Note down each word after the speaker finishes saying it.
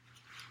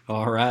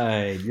All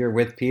right, you're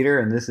with Peter,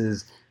 and this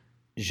is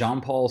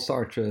Jean-Paul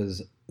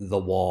Sartre's The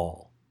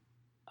Wall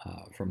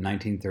from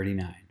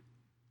 1939.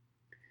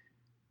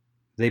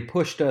 They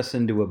pushed us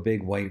into a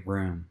big white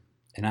room,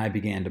 and I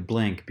began to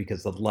blink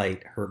because the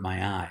light hurt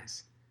my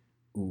eyes.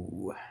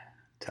 Ooh,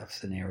 tough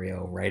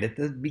scenario right at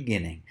the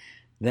beginning.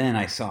 Then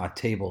I saw a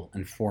table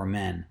and four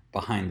men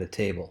behind the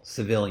table,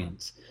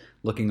 civilians,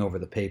 looking over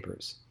the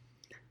papers.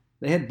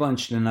 They had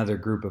bunched another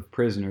group of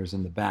prisoners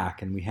in the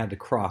back, and we had to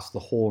cross the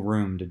whole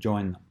room to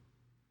join them.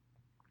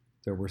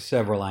 There were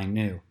several I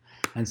knew,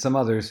 and some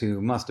others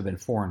who must have been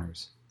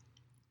foreigners.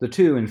 The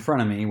two in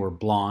front of me were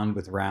blond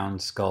with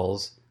round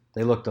skulls.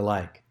 They looked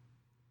alike.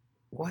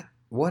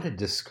 What a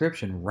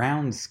description.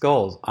 Round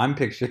skulls. I'm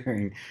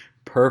picturing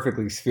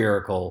perfectly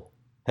spherical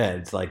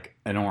heads, like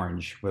an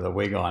orange with a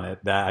wig on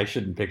it. I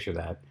shouldn't picture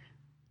that.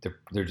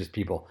 They're just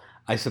people.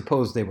 I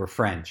suppose they were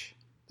French.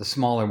 The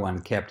smaller one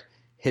kept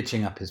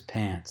hitching up his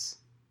pants.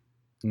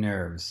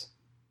 Nerves.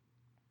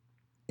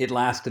 It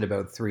lasted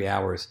about 3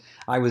 hours.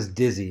 I was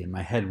dizzy and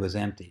my head was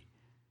empty.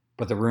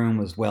 But the room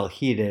was well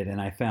heated, and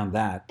I found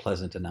that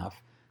pleasant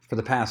enough. For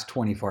the past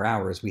 24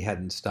 hours, we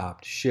hadn't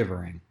stopped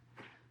shivering.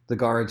 The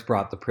guards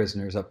brought the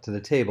prisoners up to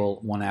the table,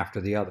 one after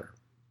the other.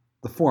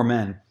 The four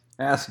men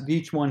asked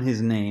each one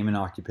his name and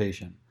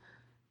occupation.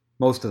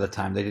 Most of the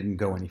time, they didn't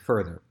go any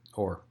further,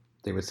 or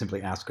they would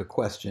simply ask a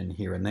question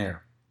here and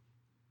there.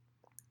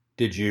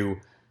 Did you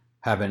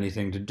have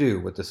anything to do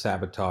with the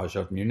sabotage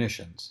of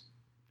munitions?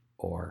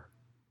 Or,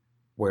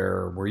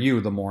 where were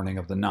you the morning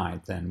of the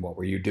 9th, and what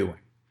were you doing?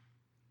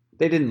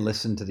 They didn't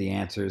listen to the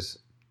answers,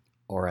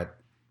 or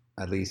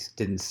at least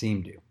didn't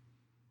seem to.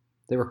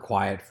 They were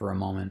quiet for a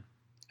moment,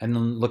 and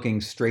then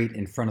looking straight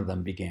in front of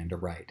them began to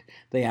write.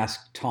 They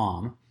asked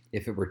Tom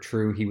if it were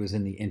true he was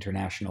in the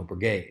International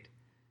Brigade.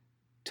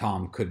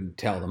 Tom couldn't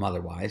tell them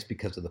otherwise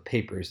because of the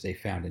papers they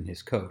found in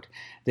his coat.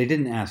 They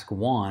didn't ask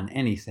Juan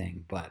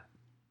anything, but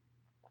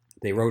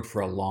they wrote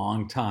for a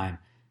long time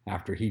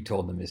after he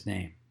told them his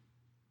name.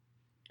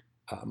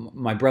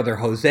 My brother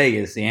Jose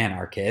is the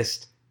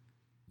anarchist,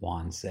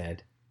 Juan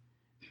said.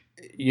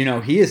 You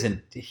know, he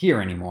isn't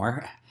here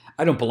anymore.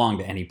 I don't belong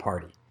to any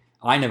party.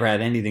 I never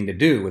had anything to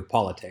do with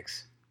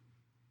politics.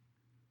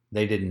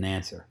 They didn't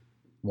answer.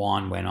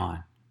 Juan went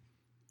on.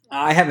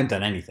 I haven't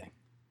done anything.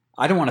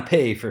 I don't want to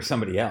pay for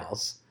somebody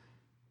else.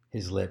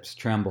 His lips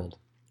trembled.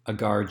 A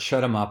guard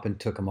shut him up and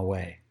took him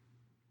away.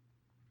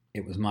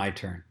 It was my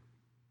turn.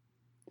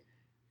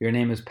 Your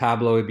name is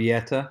Pablo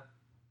Ibieta?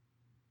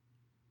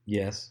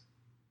 Yes.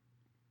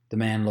 The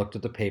man looked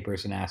at the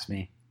papers and asked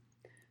me,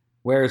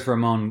 where's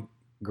Ramon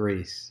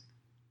Gris?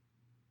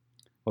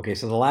 Okay,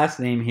 so the last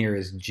name here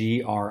is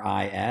Gris.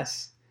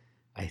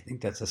 I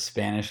think that's a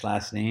Spanish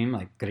last name,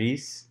 like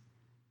Gris.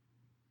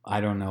 I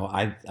don't know.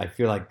 I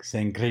feel like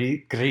saying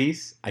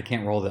Gris. I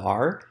can't roll the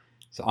R.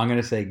 So I'm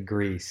going to say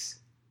Gris.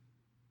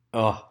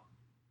 Oh,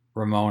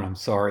 Ramon, I'm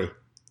sorry.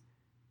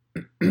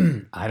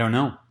 I don't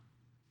know.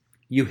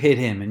 You hid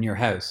him in your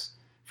house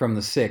from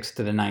the 6th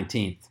to the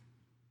 19th.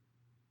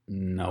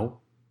 No.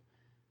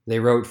 They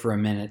wrote for a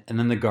minute, and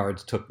then the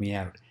guards took me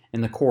out.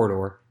 In the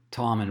corridor,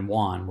 Tom and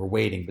Juan were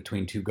waiting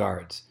between two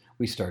guards.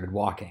 We started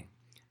walking.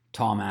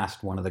 Tom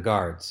asked one of the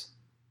guards.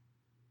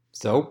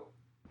 So?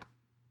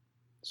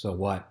 So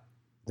what?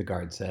 The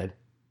guard said.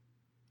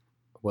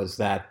 Was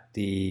that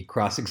the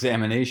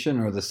cross-examination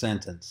or the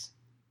sentence?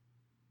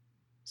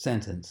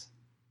 Sentence,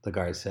 the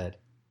guard said.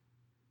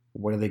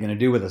 What are they going to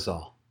do with us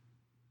all?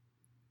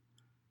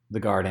 The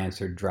guard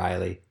answered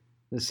dryly.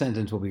 The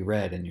sentence will be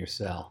read in your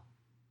cell.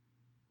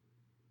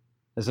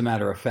 As a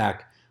matter of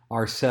fact,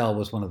 our cell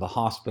was one of the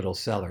hospital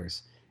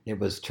cellars. It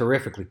was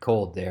terrifically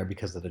cold there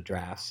because of the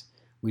drafts.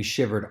 We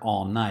shivered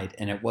all night,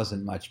 and it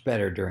wasn't much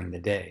better during the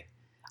day.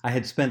 I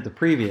had spent the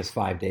previous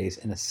 5 days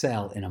in a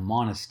cell in a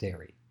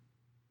monastery,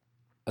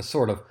 a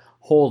sort of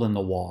hole in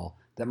the wall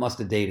that must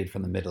have dated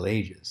from the Middle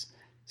Ages.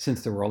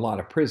 Since there were a lot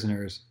of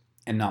prisoners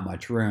and not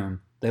much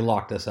room, they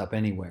locked us up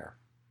anywhere.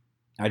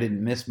 I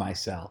didn't miss my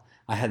cell.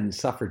 I hadn't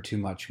suffered too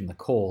much from the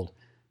cold,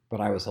 but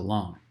I was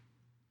alone.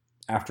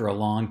 After a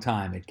long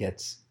time, it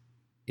gets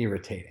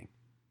irritating.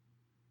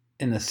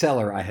 In the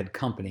cellar, I had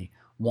company.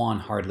 Juan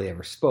hardly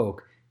ever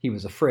spoke. He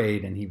was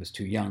afraid, and he was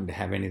too young to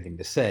have anything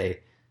to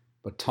say.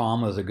 But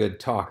Tom was a good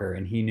talker,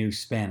 and he knew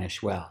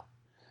Spanish well.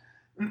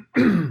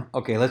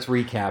 Okay, let's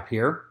recap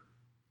here.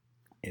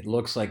 It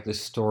looks like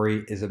this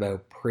story is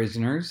about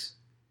prisoners.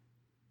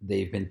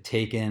 They've been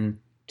taken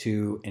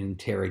to an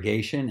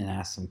interrogation and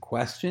asked some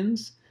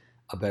questions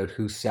about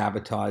who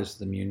sabotaged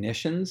the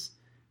munitions,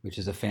 which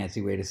is a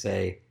fancy way to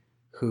say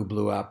who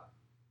blew up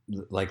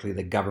likely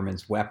the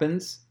government's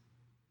weapons.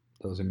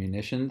 Those are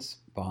munitions,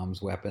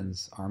 bombs,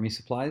 weapons, army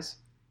supplies.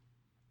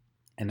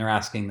 And they're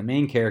asking the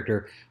main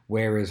character,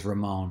 where is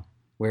Ramon?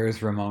 Where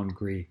is Ramon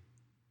Grease?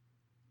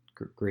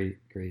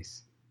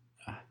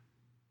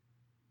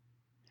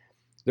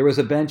 There was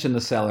a bench in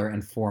the cellar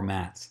and 4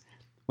 mats.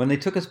 When they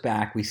took us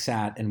back, we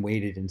sat and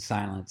waited in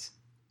silence.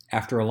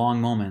 After a long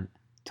moment,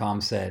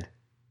 Tom said,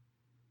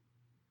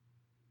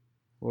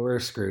 well, we're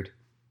screwed.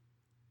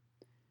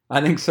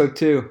 I think so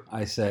too,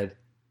 I said.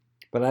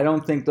 But I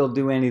don't think they'll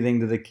do anything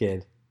to the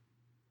kid.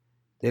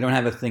 They don't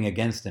have a thing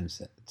against him,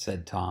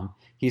 said Tom.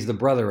 He's the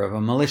brother of a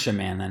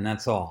militiaman, and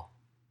that's all.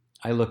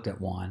 I looked at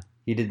Juan.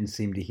 He didn't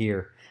seem to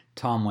hear.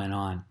 Tom went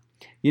on.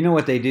 You know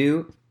what they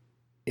do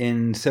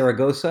in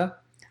Saragossa?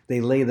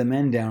 They lay the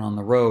men down on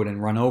the road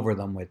and run over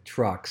them with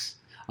trucks.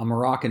 A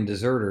Moroccan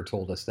deserter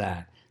told us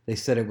that. They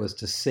said it was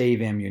to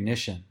save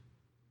ammunition.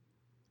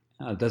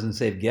 It doesn't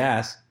save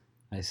gas,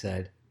 I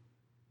said.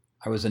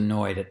 I was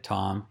annoyed at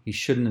Tom. He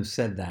shouldn't have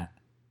said that.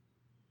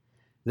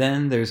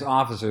 Then there's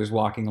officers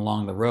walking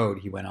along the road,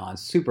 he went on,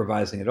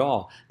 supervising it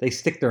all. They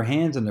stick their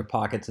hands in their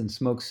pockets and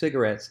smoke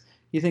cigarettes.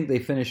 You think they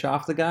finish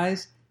off the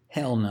guys?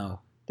 Hell no.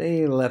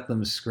 They let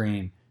them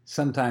scream,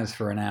 sometimes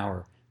for an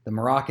hour. The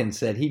Moroccan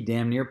said he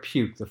damn near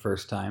puked the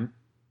first time.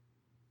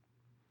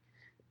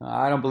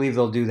 I don't believe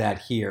they'll do that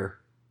here,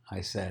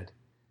 I said,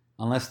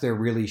 unless they're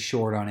really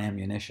short on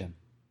ammunition.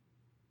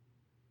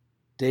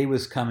 Day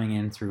was coming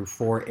in through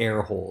 4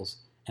 air holes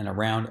and a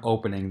round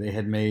opening they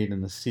had made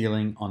in the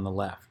ceiling on the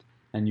left,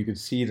 and you could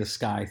see the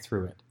sky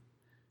through it.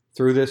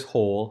 Through this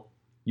hole,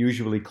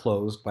 usually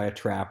closed by a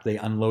trap, they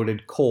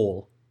unloaded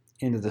coal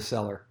into the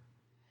cellar.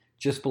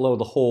 Just below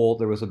the hole,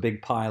 there was a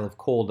big pile of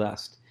coal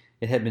dust.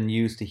 It had been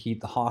used to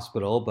heat the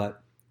hospital,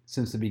 but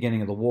since the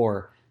beginning of the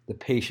war, the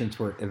patients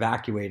were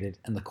evacuated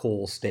and the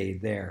coal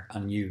stayed there,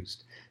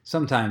 unused.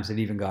 Sometimes it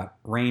even got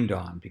rained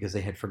on because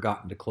they had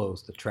forgotten to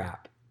close the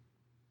trap.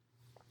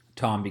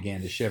 Tom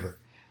began to shiver.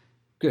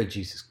 Good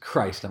Jesus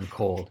Christ, I'm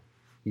cold,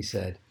 he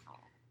said.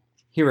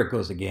 Here it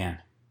goes again.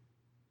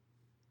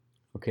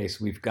 Okay,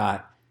 so we've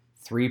got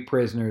 3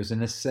 prisoners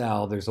in a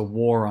cell. There's a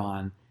war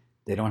on.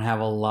 They don't have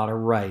a lot of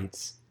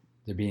rights.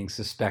 They're being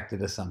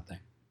suspected of something.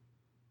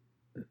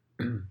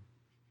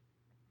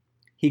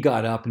 He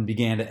got up and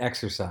began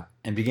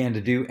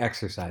to do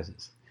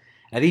exercises.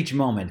 At each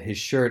moment, his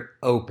shirt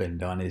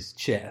opened on his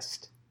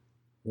chest.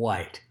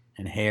 White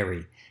and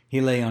hairy,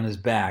 he lay on his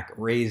back,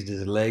 raised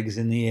his legs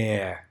in the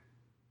air,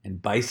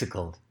 and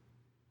bicycled.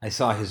 I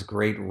saw his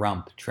great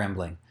rump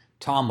trembling.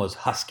 Tom was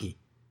husky,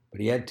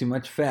 but he had too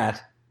much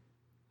fat.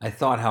 I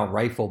thought how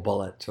rifle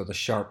bullets or the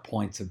sharp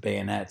points of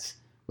bayonets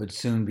would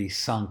soon be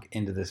sunk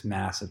into this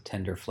mass of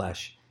tender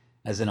flesh,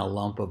 as in a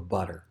lump of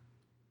butter.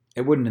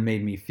 It wouldn't have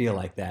made me feel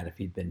like that if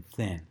he'd been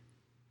thin.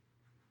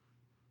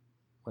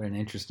 What an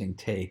interesting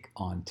take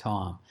on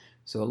Tom.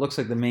 So it looks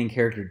like the main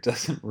character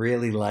doesn't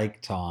really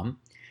like Tom,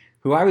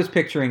 who I was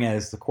picturing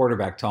as the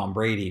quarterback Tom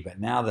Brady, but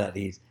now that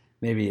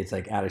maybe it's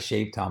like out of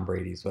shape Tom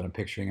Brady is what I'm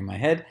picturing in my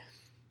head.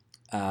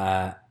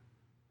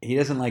 He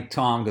doesn't like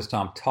Tom because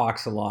Tom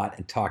talks a lot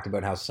and talked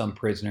about how some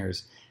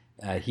prisoners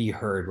he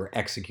heard were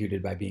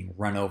executed by being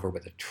run over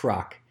with a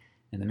truck.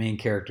 And the main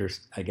character,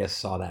 I guess,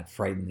 saw that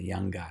frighten the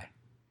young guy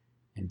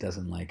and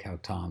doesn't like how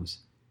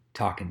Tom's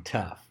talking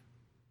tough.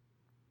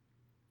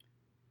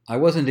 I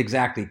wasn't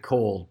exactly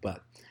cold,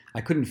 but I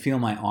couldn't feel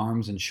my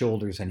arms and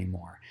shoulders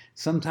anymore.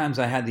 Sometimes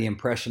I had the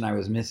impression I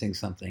was missing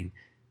something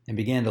and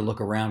began to look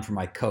around for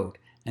my coat,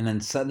 and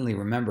then suddenly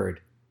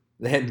remembered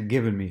they hadn't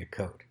given me a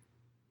coat.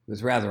 It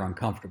was rather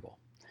uncomfortable.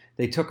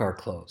 They took our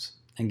clothes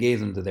and gave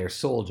them to their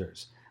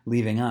soldiers,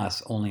 leaving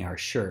us only our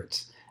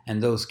shirts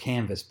and those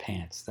canvas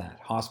pants that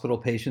hospital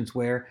patients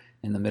wear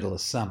in the middle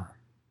of summer.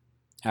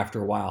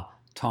 After a while,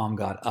 Tom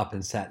got up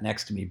and sat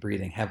next to me,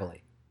 breathing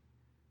heavily.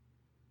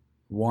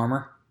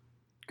 Warmer?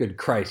 Good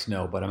Christ,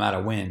 no, but I'm out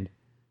of wind.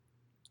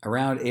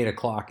 Around 8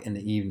 o'clock in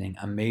the evening,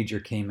 a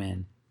major came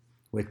in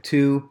with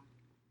 2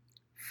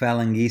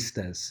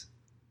 Falangistas.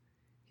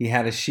 He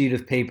had a sheet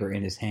of paper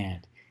in his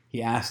hand.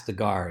 He asked the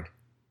guard,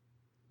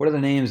 "What are the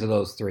names of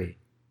those 3?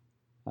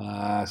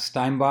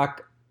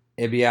 Steinbach,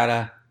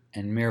 Ebiata,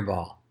 and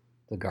Mirbal,"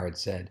 the guard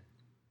said.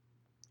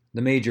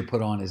 The major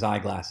put on his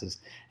eyeglasses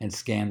and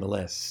scanned the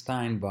list.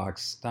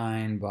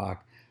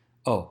 Steinbach.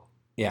 Oh,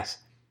 yes.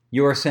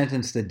 You are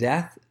sentenced to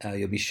death.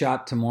 You'll be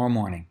shot tomorrow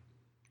morning.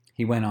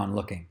 He went on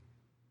looking.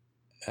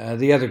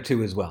 The other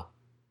 2 as well.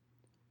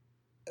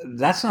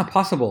 That's not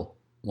possible,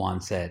 Juan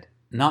said.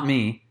 Not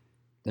me.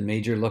 The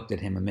major looked at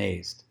him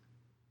amazed.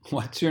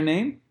 What's your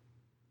name?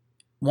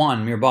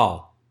 Juan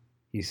Mirbal,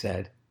 he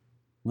said.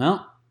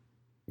 Well,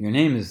 your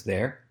name is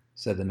there,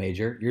 said the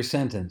major. You're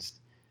sentenced.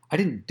 I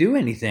didn't do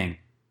anything,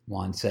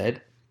 Juan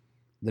said.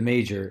 The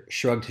major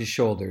shrugged his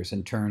shoulders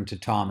and turned to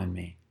Tom and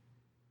me.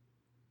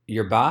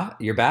 You're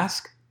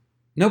Basque?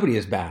 Nobody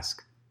is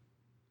Basque.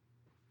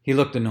 He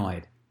looked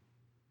annoyed.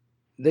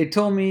 They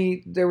told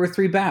me there were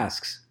 3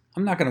 Basques.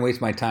 I'm not going to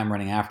waste my time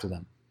running after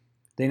them.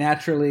 Then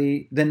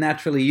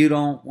naturally you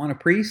don't want a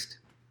priest?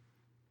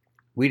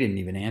 We didn't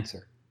even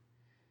answer.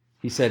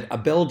 He said, a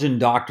Belgian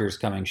doctor's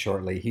coming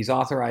shortly. He's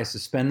authorized to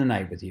spend the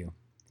night with you.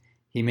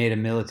 He made a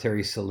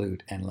military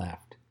salute and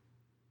left.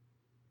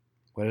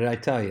 What did I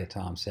tell you?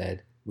 Tom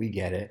said. We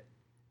get it.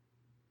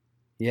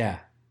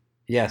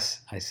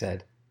 Yes, I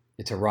said.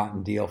 It's a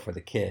rotten deal for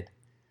the kid.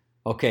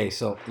 Okay,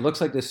 so it looks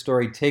like this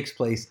story takes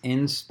place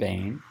in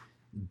Spain.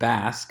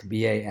 Basque,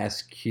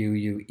 Basque,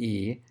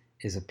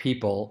 is a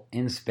people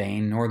in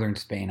Spain, northern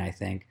Spain, I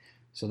think.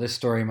 So this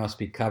story must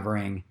be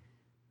covering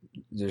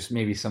There's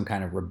maybe some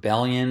kind of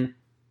rebellion.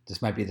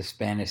 This might be the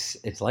Spanish,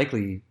 it's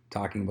likely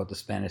talking about the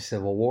Spanish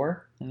Civil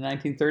War in the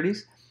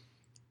 1930s.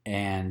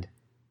 And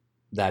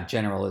that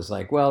general is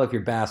like, well, if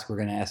you're Basque, we're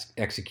going to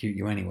execute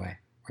you anyway.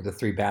 Or the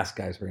 3 Basque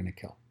guys we're going to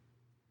kill.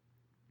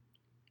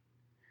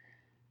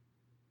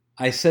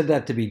 I said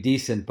that to be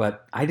decent,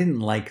 but I didn't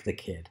like the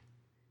kid.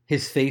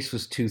 His face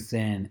was too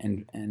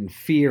thin, and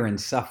fear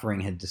and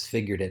suffering had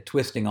disfigured it,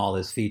 twisting all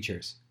his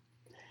features.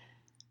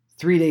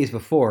 3 days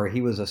before,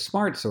 he was a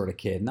smart sort of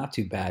kid, not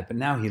too bad, but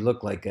now he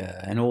looked like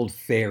an old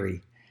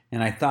fairy,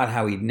 and I thought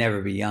how he'd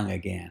never be young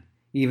again,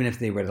 even if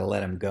they were to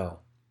let him go.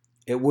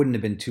 It wouldn't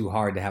have been too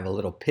hard to have a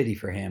little pity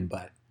for him,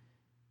 but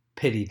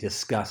pity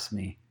disgusts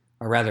me,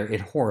 or rather,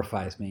 it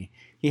horrifies me.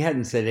 He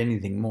hadn't said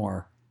anything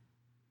more,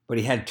 but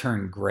he had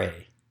turned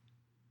gray.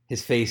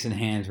 His face and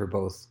hands were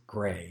both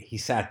gray. He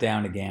sat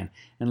down again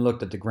and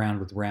looked at the ground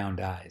with round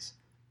eyes.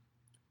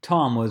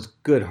 Tom was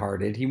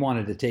good-hearted. He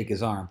wanted to take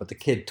his arm, but the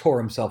kid tore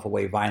himself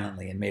away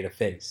violently and made a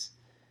face.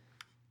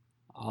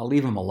 "I'll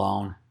leave him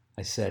alone,"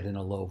 I said in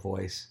a low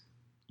voice.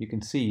 "You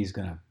can see he's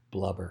going to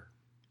blubber."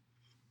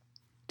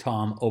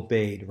 Tom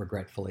obeyed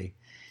regretfully.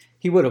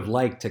 He would have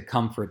liked to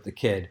comfort the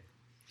kid.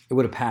 It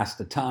would have passed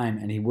the time,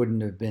 and he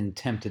wouldn't have been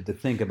tempted to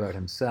think about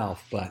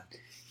himself, but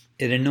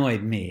it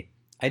annoyed me.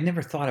 I'd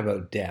never thought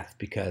about death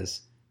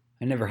because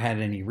I never had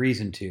any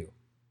reason to.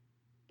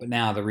 But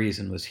now the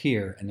reason was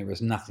here, and there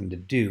was nothing to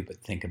do but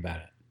think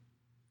about it.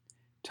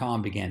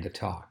 Tom began to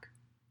talk.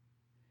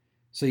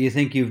 "So you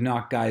think you've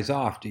knocked guys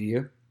off, do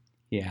you?"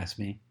 he asked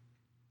me.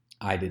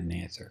 I didn't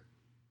answer.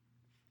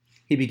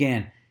 He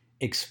began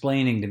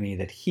explaining to me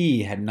that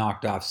he had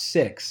knocked off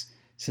 6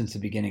 since the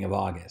beginning of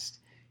August.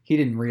 He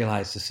didn't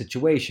realize the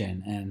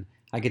situation, and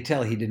I could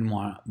tell he didn't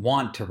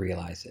want to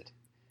realize it.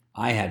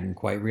 I hadn't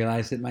quite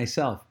realized it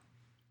myself.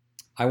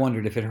 I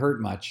wondered if it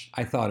hurt much.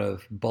 I thought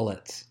of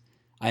bullets.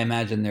 I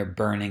imagined their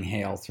burning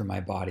hail through my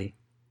body.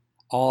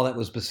 All that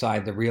was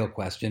beside the real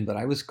question, but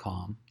I was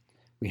calm.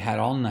 We had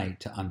all night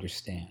to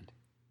understand.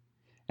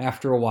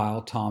 After a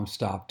while, Tom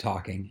stopped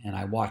talking, and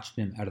I watched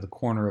him out of the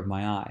corner of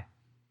my eye.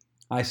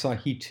 I saw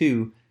he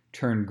too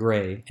turned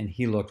gray, and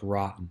he looked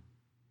rotten.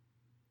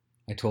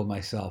 I told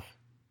myself,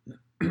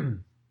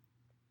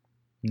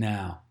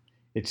 now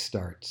it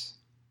starts.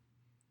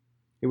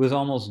 It was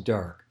almost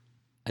dark.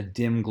 A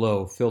dim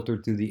glow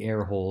filtered through the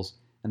air holes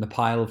and the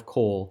pile of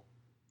coal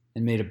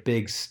and made a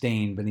big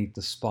stain beneath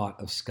the spot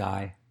of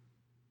sky.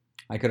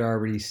 I could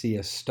already see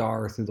a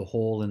star through the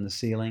hole in the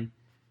ceiling.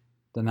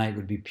 The night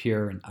would be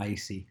pure and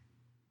icy.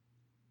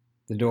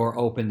 The door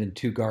opened and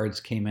 2 guards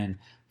came in,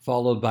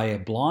 followed by a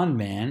blond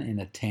man in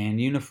a tan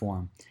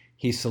uniform.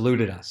 He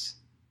saluted us.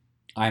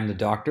 "I am the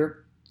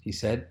doctor," he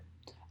said.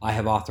 "I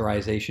have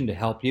authorization to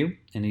help you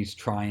in these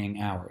trying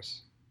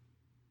hours."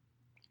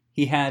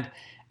 He had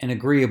an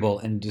agreeable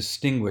and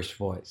distinguished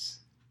voice.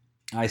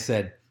 I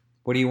said,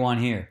 "What do you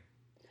want here?"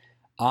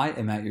 "I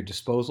am at your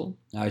disposal.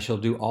 I shall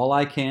do all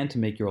I can to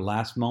make your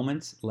last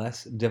moments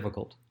less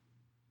difficult."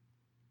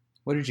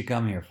 "What did you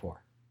come here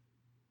for?"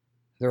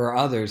 "There are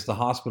others. The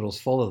hospital's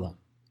full of them."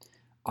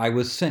 "I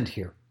was sent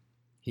here,"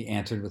 he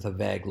answered with a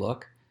vague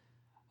look.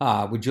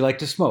 Would you like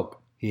to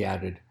smoke?" he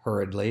added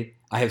hurriedly.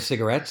 "I have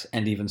cigarettes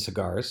and even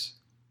cigars."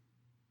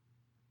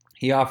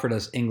 He offered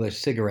us English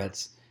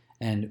cigarettes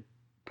and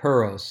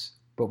puros,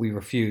 but we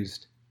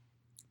refused.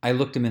 I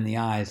looked him in the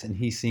eyes, and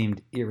he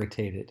seemed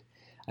irritated.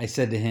 I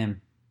said to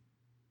him,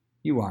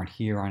 "You aren't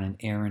here on an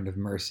errand of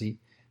mercy.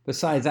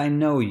 Besides, I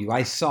know you.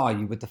 I saw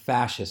you with the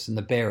fascists in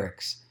the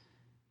barracks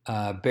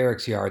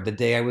yard the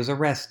day I was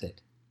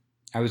arrested."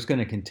 I was going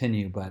to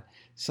continue, but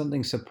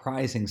something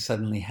surprising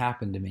suddenly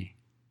happened to me.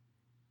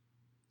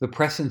 The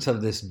presence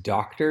of this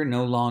doctor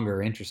no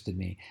longer interested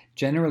me.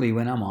 Generally,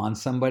 when I'm on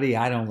somebody,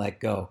 I don't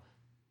let go.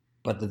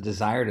 But the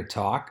desire to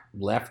talk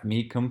left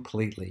me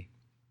completely.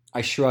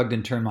 I shrugged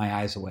and turned my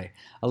eyes away.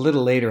 A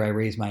little later, I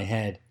raised my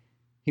head.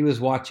 He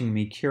was watching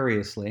me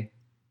curiously.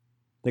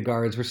 The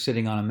guards were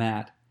sitting on a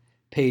mat.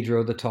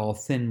 Pedro, the tall,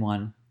 thin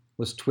one,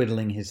 was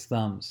twiddling his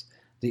thumbs.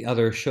 The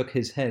other shook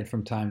his head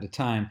from time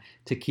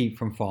to keep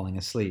from falling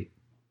asleep.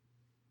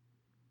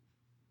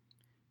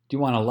 "Do you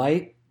want a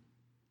light?"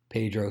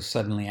 Pedro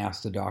suddenly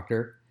asked the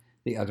doctor.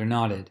 The other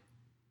nodded.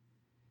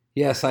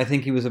 Yes, I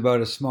think he was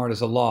about as smart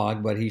as a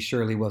log, but he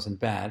surely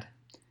wasn't bad.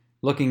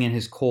 Looking in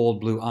his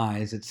cold blue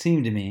eyes, it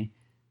seemed to me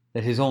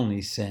that his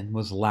only sin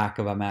was lack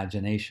of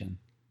imagination.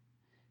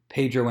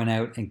 Pedro went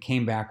out and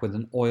came back with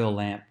an oil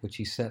lamp which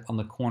he set on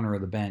the corner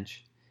of the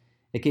bench.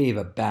 It gave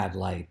a bad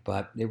light,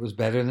 but it was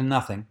better than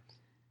nothing.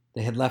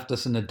 They had left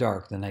us in the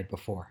dark the night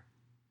before.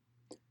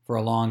 For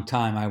a long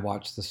time I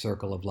watched the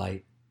circle of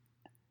light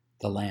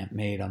the lamp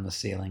made on the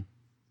ceiling.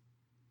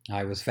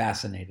 I was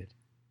fascinated.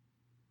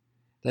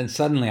 Then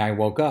suddenly I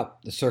woke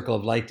up. The circle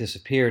of light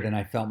disappeared, and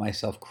I felt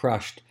myself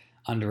crushed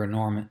under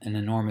an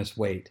enormous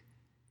weight.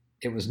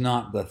 It was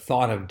not the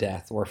thought of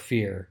death or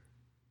fear.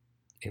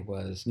 It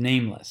was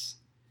nameless.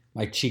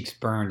 My cheeks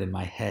burned and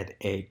my head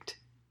ached.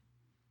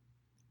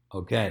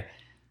 Okay,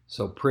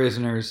 so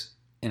prisoners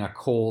in a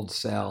cold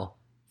cell,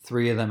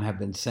 3 of them have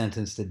been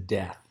sentenced to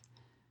death.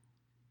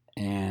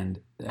 and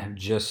have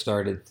just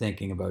started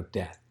thinking about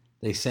death.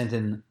 They sent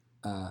in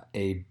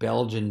a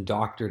Belgian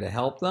doctor to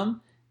help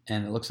them,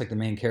 and it looks like the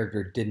main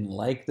character didn't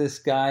like this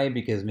guy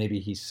because maybe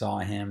he saw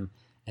him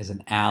as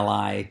an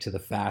ally to the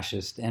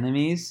fascist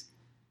enemies.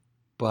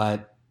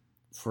 But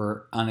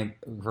for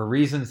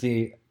reasons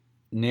the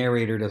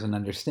narrator doesn't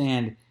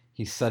understand,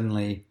 he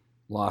suddenly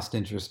lost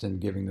interest in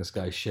giving this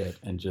guy shit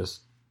and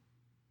just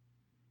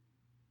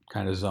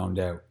kind of zoned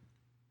out.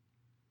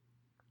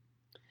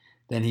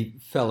 Then he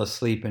fell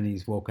asleep and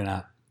he's woken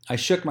up. I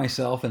shook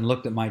myself and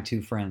looked at my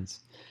two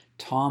friends.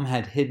 Tom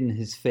had hidden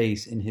his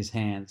face in his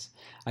hands.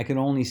 I could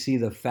only see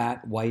the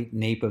fat white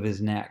nape of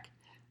his neck.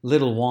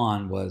 Little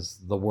Juan was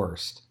the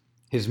worst.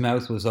 His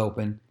mouth was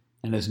open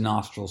and his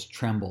nostrils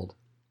trembled.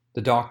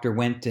 The doctor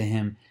went to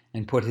him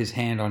and put his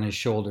hand on his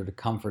shoulder to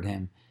comfort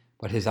him,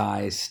 but his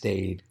eyes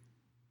stayed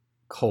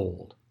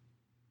cold.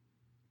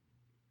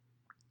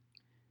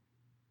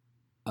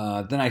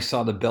 Then I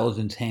saw the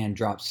Belgian's hand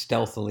drop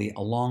stealthily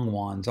along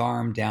Juan's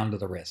arm down to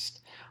the wrist.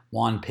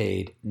 Juan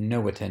paid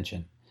no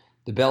attention.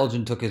 The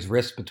Belgian took his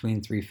wrist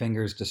between three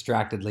fingers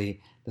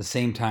distractedly, the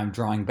same time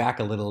drawing back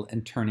a little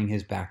and turning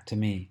his back to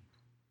me.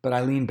 But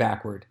I leaned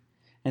backward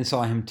and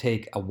saw him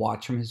take a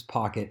watch from his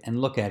pocket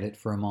and look at it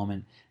for a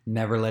moment,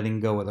 never letting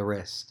go of the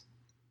wrist.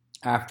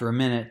 After a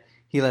minute,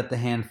 he let the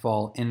hand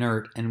fall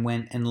inert and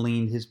went and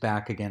leaned his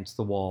back against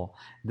the wall.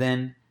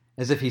 Then,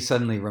 as if he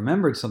suddenly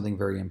remembered something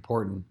very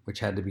important, which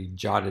had to be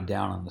jotted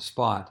down on the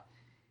spot,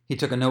 he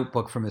took a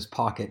notebook from his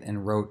pocket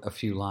and wrote a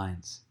few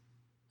lines.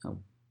 Oh,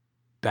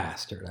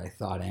 bastard, I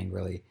thought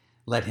angrily.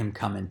 Let him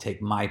come and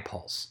take my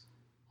pulse.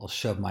 I'll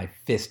shove my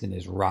fist in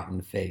his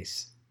rotten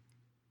face.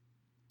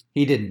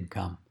 He didn't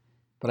come,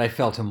 but I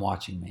felt him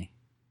watching me.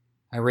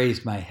 I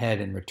raised my head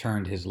and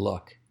returned his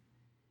look.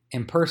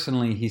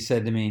 Impersonally, he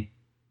said to me,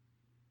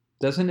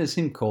 "Doesn't it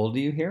seem cold to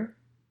you here?"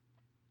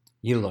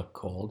 "You look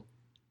cold."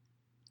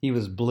 He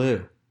was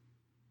blue.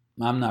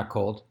 "I'm not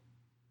cold,"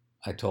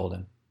 I told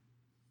him.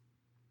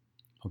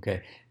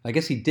 Okay, I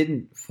guess he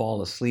didn't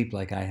fall asleep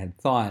like I had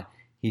thought.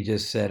 He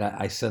just said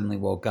I suddenly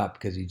woke up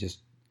because he just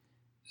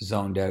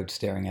zoned out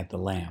staring at the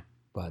lamp.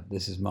 But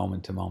this is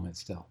moment to moment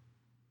still.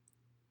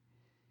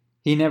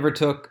 He never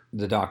took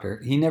his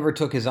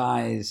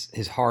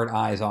hard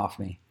eyes off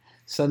me.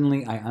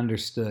 Suddenly I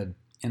understood,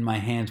 and my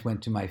hands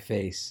went to my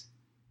face.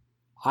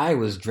 I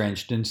was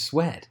drenched in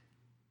sweat.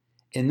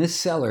 In this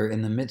cellar,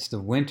 in the midst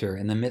of winter,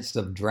 in the midst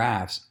of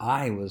drafts,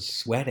 I was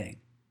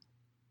sweating.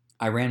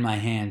 I ran my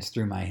hands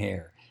through my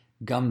hair,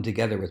 gummed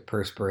together with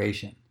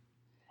perspiration.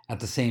 At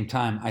the same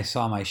time, I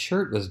saw my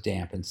shirt was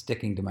damp and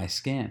sticking to my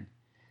skin.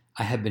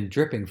 I had been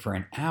dripping for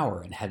an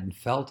hour and hadn't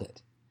felt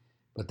it.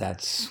 But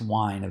that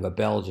swine of a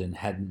Belgian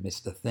hadn't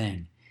missed a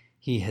thing.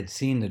 He had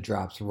seen the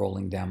drops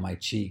rolling down my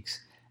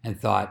cheeks and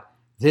thought,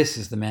 this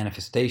is the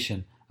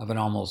manifestation of an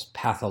almost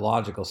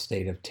pathological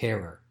state of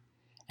terror.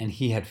 And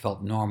he had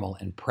felt normal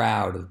and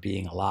proud of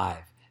being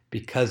alive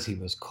because he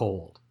was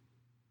cold.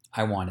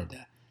 I wanted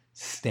to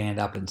stand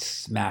up and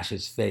smash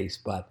his face,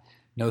 but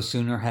no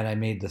sooner had I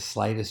made the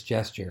slightest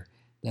gesture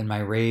than my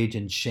rage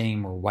and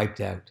shame were wiped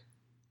out.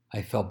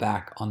 I fell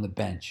back on the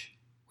bench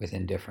with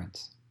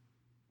indifference.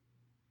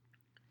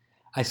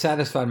 I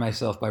satisfied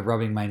myself by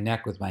rubbing my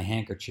neck with my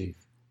handkerchief,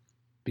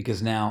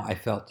 because now I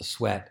felt the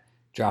sweat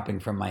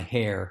dropping from my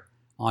hair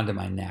onto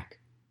my neck,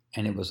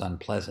 and it was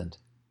unpleasant.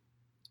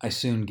 I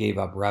soon gave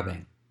up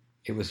rubbing.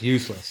 It was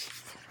useless.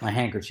 My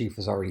handkerchief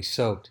was already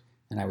soaked,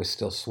 and I was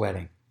still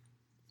sweating.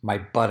 My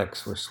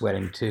buttocks were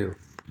sweating too,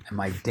 and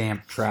my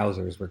damp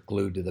trousers were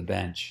glued to the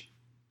bench.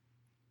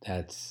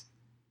 That's,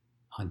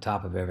 on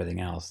top of everything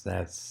else,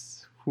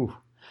 whew.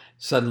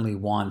 Suddenly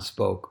Juan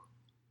spoke.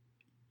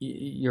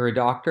 "You're a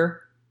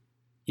doctor?"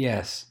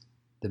 "Yes,"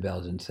 the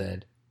Belgian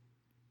said.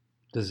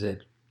 "Does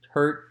it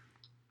hurt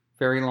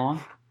very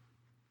long?"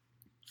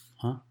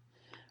 "Huh?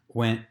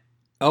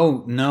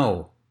 Oh,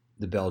 no,"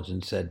 the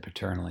Belgian said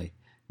paternally.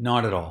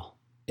 "Not at all.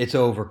 It's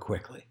over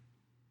quickly."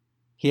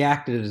 He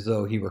acted as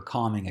though he were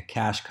calming a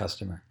cash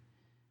customer.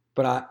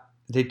 "But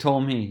they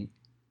told me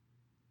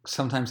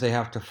sometimes they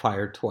have to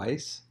fire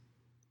twice."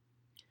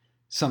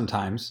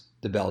 "Sometimes,"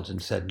 the Belgian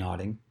said,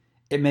 nodding.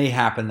 "It may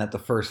happen that the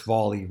first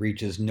volley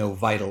reaches no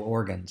vital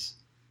organs."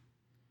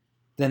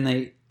 "Then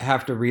they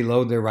have to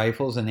reload their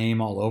rifles and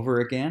aim all over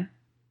again?"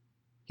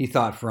 He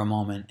thought for a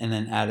moment and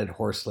then added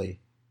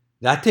hoarsely,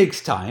 "That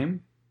takes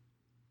time."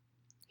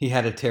 He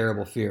had a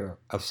terrible fear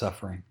of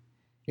suffering.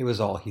 It was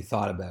all he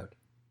thought about.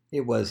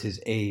 It was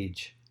his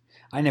age.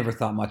 I never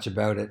thought much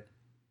about it.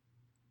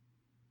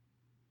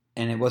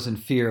 And it wasn't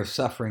fear of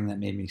suffering that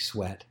made me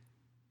sweat.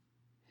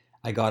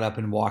 I got up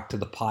and walked to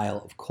the pile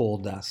of coal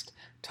dust.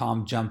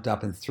 Tom jumped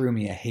up and threw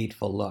me a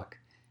hateful look.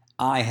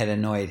 I had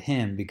annoyed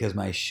him because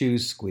my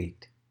shoes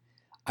squeaked.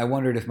 I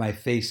wondered if my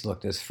face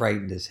looked as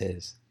frightened as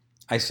his.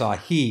 I saw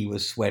he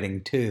was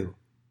sweating too.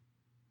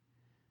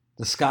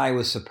 The sky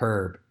was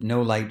superb.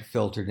 No light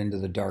filtered into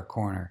the dark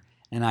corner,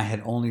 and I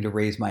had only to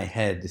raise my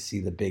head to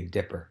see the Big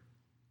Dipper.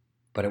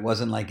 But it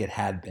wasn't like it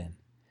had been.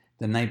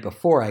 The night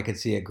before, I could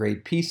see a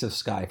great piece of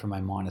sky from my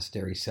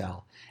monastery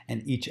cell,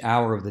 and each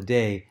hour of the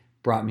day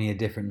brought me a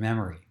different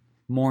memory.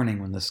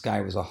 Morning, when the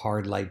sky was a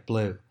hard light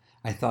blue,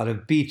 I thought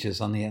of beaches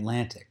on the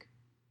Atlantic.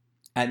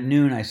 At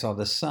noon, I saw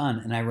the sun,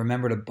 and I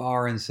remembered a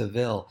bar in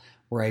Seville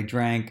where I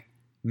drank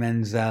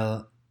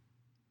Menzelnia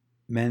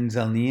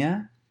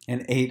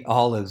and ate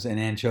olives and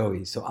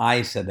anchovies. So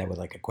I said that with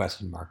like a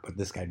question mark, but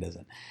this guy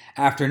doesn't.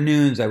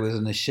 Afternoons, I was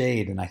in the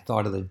shade, and I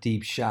thought of the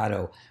deep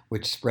shadow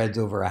which spreads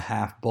over a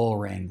half bull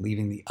ring,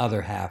 leaving the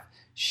other half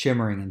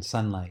shimmering in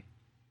sunlight.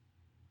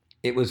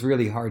 It was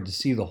really hard to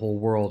see the whole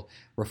world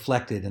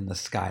reflected in the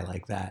sky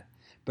like that,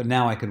 but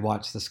now I could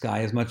watch the sky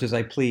as much as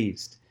I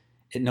pleased.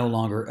 It no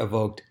longer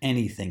evoked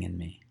anything in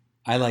me.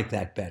 I liked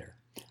that better.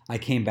 I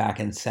came back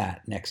and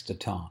sat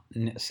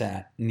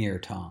near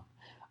Tom.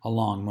 A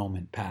long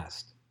moment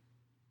passed.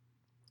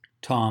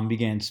 Tom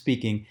began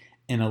speaking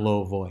in a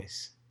low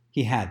voice.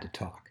 He had to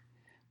talk.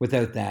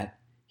 Without that,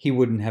 he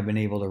wouldn't have been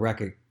able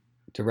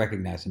to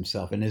recognize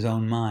himself in his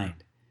own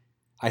mind.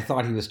 I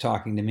thought he was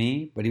talking to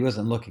me, but he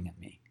wasn't looking at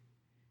me.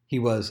 He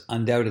was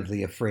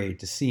undoubtedly afraid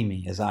to see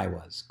me as I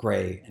was,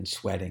 gray and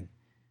sweating.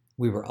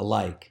 We were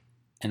alike,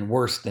 and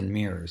worse than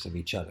mirrors of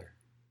each other.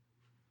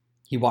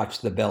 He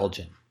watched the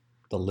Belgian,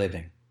 the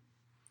living.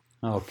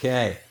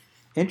 Okay,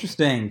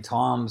 interesting.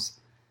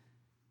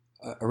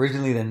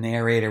 Originally the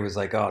narrator was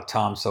like, oh,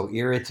 Tom's so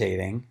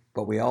irritating,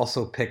 but we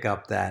also pick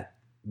up that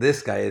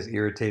this guy is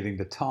irritating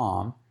to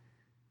Tom.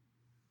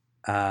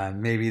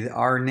 Maybe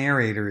our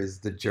narrator is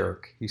the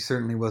jerk. He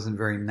certainly wasn't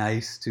very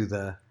nice to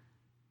the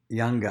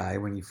young guy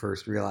when he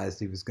first realized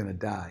he was going to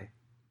die.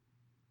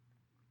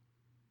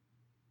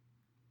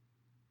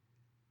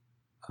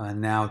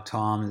 Now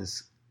Tom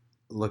is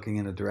looking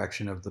in the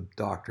direction of the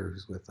doctor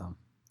who's with them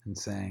and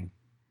saying,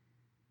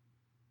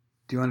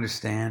 do you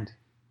understand?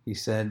 He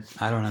said,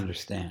 I don't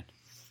understand.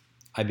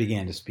 I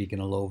began to speak in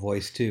a low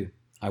voice too.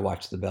 I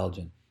watched the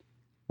Belgian.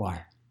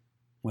 Why?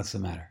 What's the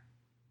matter?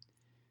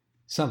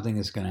 Something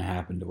is going to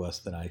happen to us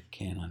that I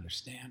can't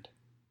understand.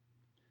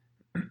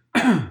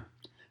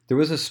 There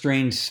was a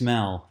strange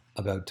smell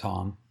about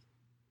Tom.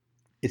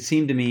 It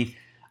seemed to me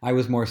I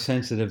was more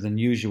sensitive than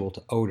usual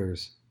to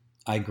odors.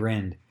 I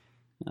grinned.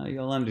 Oh,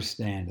 you'll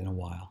understand in a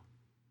while.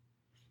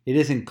 It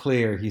isn't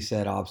clear, he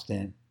said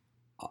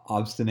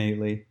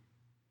obstinately.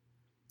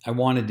 I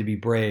want to be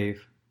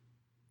brave.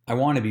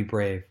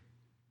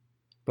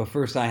 But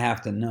first I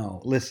have to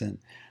know. Listen,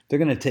 they're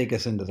going to take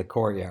us into the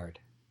courtyard.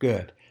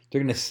 Good.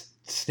 They're going to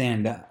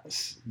stand up.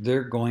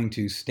 They're going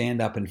to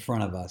stand up in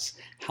front of us.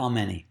 How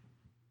many?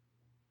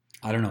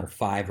 I don't know,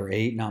 5 or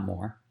 8, not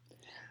more.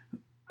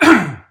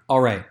 All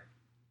right.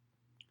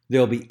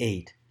 There'll be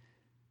 8.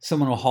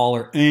 Someone will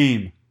holler,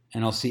 aim,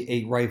 and I'll see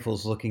 8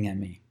 rifles looking at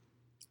me.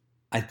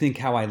 I think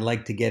how I'd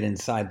like to get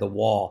inside the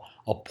wall.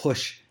 I'll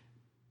push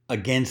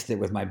against it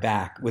with my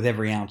back, with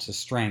every ounce of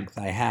strength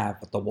I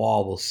have, but the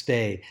wall will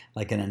stay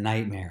like in a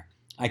nightmare.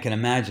 I can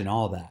imagine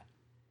all that.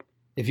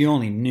 If you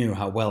only knew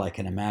how well I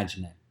can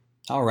imagine it.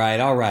 All right,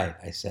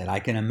 I said. I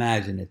can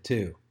imagine it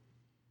too.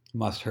 It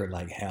must hurt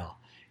like hell.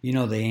 You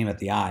know they aim at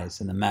the eyes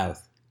and the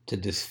mouth to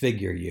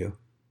disfigure you,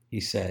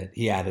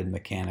 he added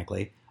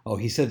mechanically. Oh,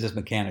 he said this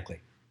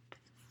mechanically.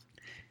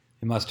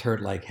 It must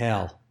hurt like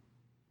hell.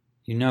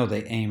 You know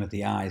they aim at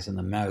the eyes and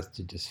the mouth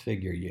to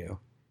disfigure you,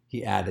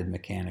 he added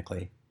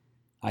mechanically.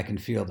 I can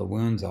feel the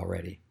wounds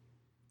already.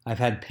 I've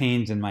had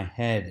pains in my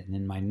head and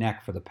in my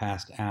neck for the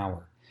past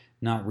hour.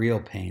 Not real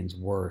pains,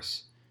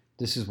 worse.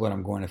 This is what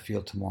I'm going to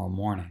feel tomorrow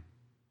morning.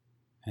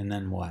 And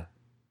then what?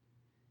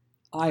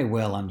 I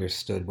well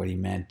understood what he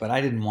meant, but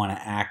I didn't want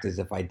to act as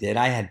if I did.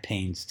 I had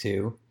pains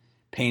too.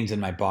 Pains in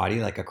my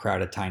body, like a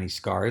crowd of tiny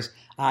scars.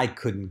 I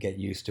couldn't get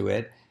used to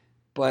it.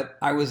 But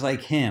I was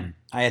like him.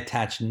 I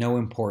attached no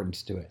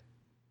importance to it.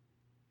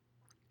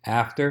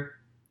 After,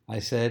 I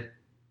said,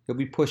 you'll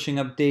be pushing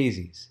up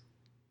daisies.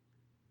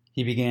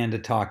 He began to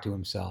talk to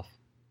himself.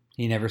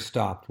 He never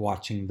stopped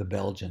watching the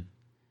Belgian.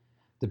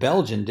 The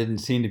Belgian didn't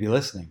seem to be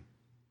listening.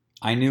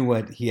 I knew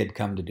what he had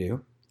come to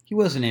do. He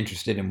wasn't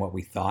interested in what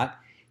we thought.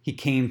 He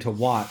came to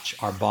watch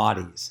our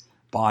bodies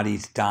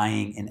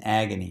dying in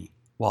agony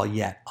while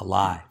yet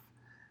alive.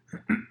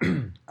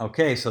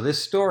 Okay, so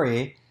this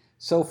story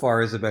so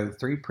far is about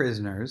 3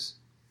 prisoners.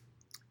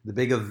 The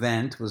big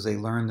event was they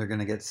learned they're going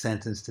to get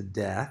sentenced to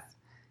death,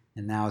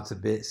 and now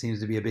seems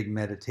to be a big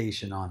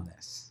meditation on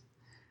this.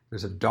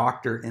 There's a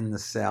doctor in the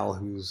cell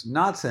who's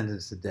not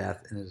sentenced to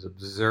death and is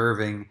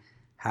observing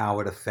how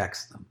it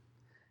affects them.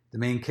 The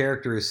main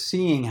character is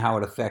seeing how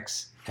it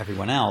affects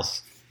everyone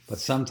else, but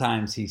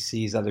sometimes he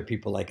sees other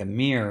people like a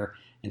mirror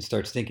and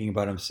starts thinking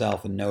about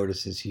himself and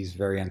notices he's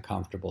very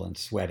uncomfortable and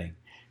sweating.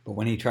 But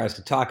when he tries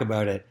to talk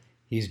about it,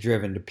 he's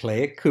driven to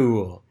play it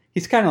cool.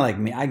 He's kind of like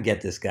me. I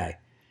get this guy.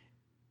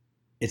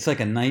 It's like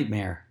a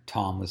nightmare,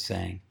 Tom was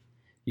saying.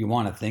 You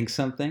want to think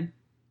something?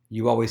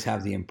 You always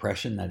have the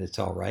impression that it's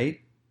all right,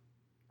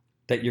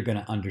 that you're going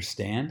to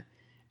understand,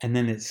 and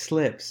then it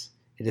slips.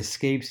 It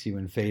escapes you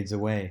and fades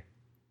away.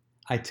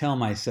 I tell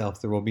myself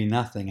there will be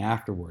nothing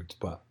afterwards,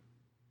 but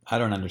I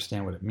don't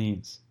understand what it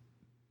means.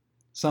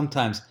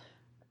 Sometimes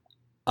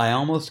I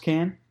almost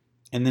can,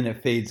 and then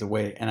it fades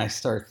away, and I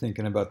start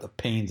thinking about the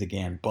pains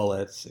again,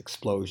 bullets,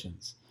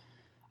 explosions.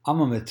 I'm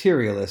a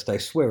materialist, I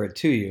swear it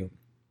to you.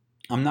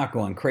 I'm not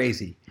going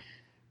crazy,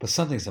 but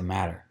something's the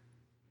matter.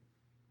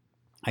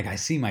 Like I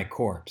see my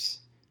corpse.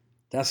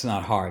 That's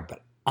not hard,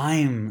 but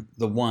I'm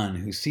the one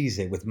who sees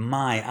it with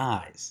my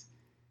eyes.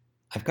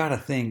 I've got to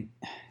think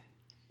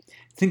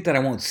that I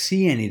won't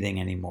see anything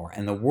anymore,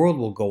 and the world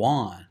will go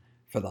on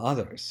for the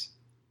others.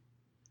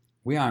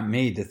 We aren't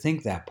made to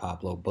think that,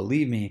 Pablo.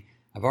 Believe me,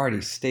 I've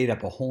already stayed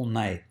up a whole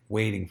night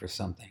waiting for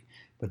something.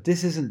 But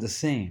this isn't the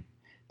same.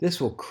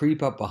 This will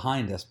creep up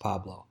behind us,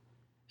 Pablo,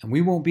 and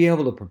we won't be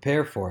able to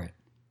prepare for it.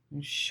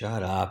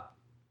 Shut up,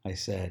 I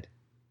said.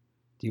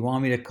 Do you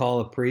want me to call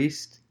a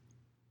priest?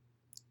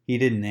 He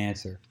didn't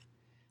answer.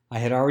 I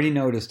had already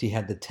noticed he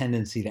had the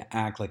tendency to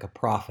act like a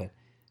prophet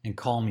and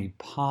call me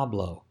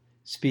Pablo,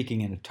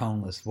 speaking in a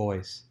toneless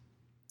voice.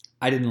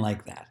 I didn't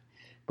like that,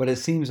 but it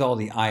seems all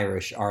the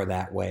Irish are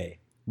that way.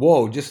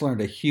 Whoa, just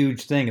learned a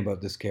huge thing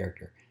about this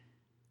character.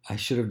 I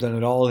should have done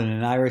it all in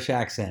an Irish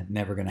accent.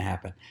 Never going to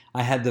happen.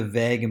 I had the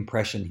vague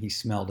impression he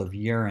smelled of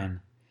urine.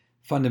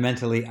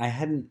 Fundamentally, I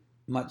hadn't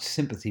much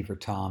sympathy for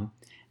Tom,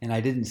 and I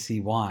didn't see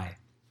why,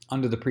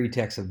 under the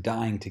pretext of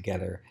dying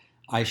together,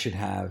 I should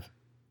have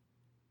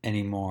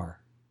any more.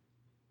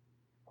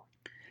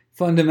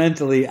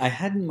 Fundamentally, I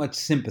hadn't much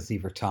sympathy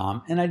for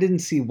Tom, and I didn't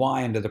see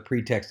why, under the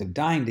pretext of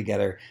dying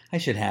together, I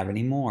should have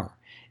any more.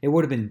 It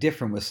would have been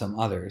different with some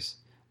others,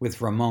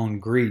 with Ramon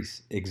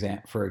Grease,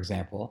 for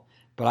example,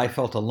 but I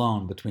felt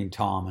alone between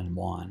Tom and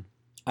Juan.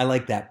 I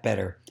liked that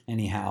better,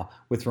 anyhow.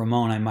 With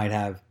Ramon, I might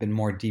have been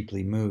more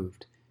deeply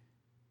moved.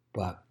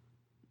 But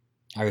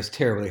I was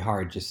terribly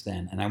hard just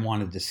then, and I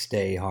wanted to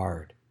stay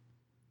hard.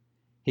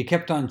 He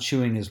kept on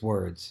chewing his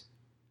words,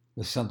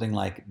 with something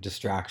like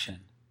distraction.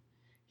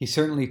 He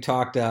certainly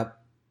talked to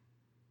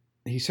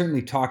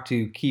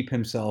keep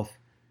himself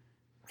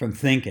from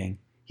thinking.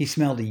 He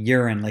smelled of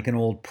urine like an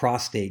old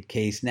prostate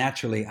case.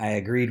 Naturally, I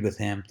agreed with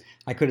him.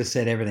 I could have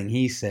said everything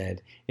he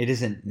said. It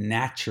isn't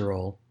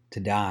natural to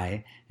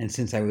die, and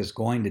since I was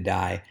going to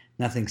die,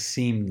 nothing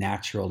seemed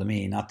natural to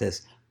me. Not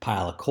this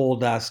pile of coal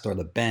dust or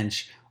the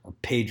bench or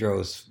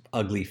Pedro's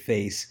ugly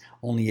face,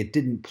 only it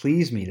didn't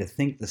please me to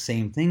think the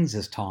same things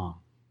as Tom.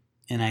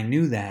 And I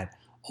knew that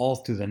all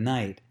through the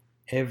night,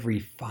 every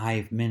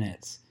 5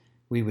 minutes,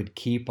 we would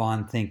keep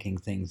on thinking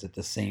things at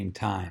the same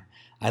time.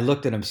 I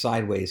looked at him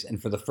sideways,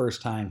 and for the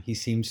first time, he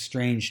seemed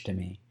strange to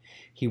me.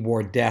 He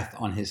wore death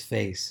on his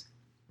face.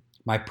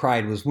 My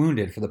pride was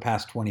wounded. For the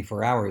past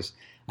 24 hours,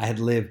 I had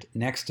lived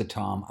next to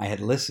Tom. I had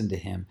listened to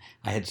him.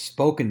 I had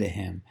spoken to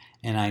him,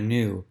 and I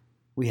knew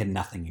we had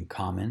nothing in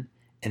common.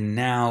 And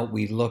now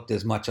we looked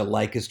as much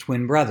alike as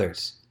twin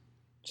brothers,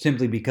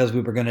 simply because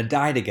we were going to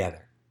die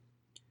together.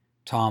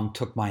 Tom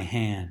took my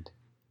hand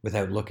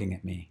without looking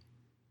at me.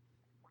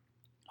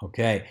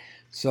 Okay,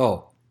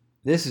 so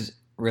this is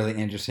really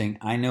interesting.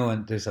 I know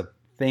there's a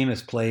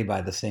famous play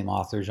by the same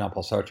author,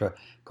 Jean-Paul Sartre,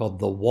 called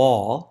The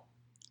Wall.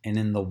 And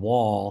in The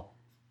Wall,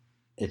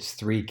 it's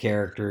three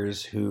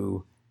characters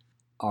who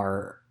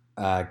are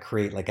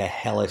create like a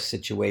hellish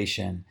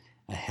situation,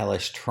 a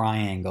hellish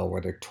triangle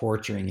where they're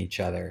torturing each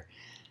other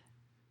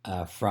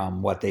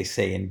from what they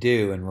say and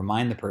do and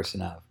remind the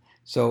person of.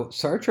 So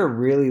Sartre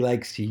really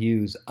likes to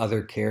use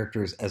other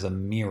characters as a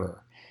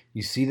mirror.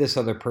 You see this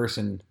other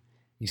person,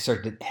 you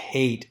start to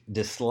hate,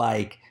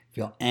 dislike,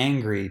 feel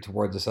angry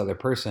towards this other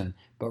person,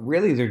 but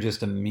really they're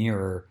just a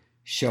mirror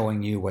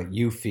showing you what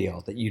you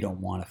feel that you don't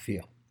want to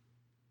feel.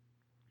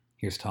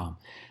 Here's Tom.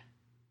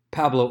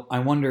 Pablo, I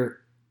wonder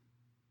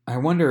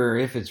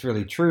if it's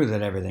really true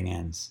that everything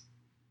ends.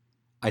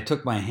 I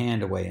took my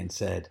hand away and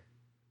said,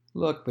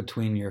 "Look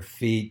between your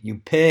feet, you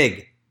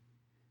pig!"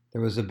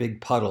 There was a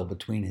big puddle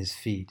between his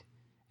feet,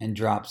 and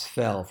drops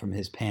fell from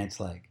his pants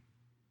leg.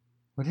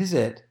 "What is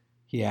it?"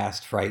 he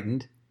asked,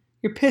 frightened.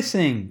 "You're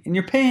pissing in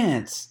your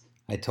pants,"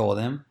 I told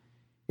him.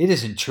 "It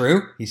isn't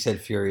true," he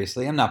said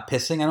furiously. "I'm not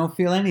pissing. I don't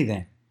feel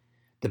anything."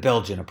 The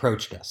Belgian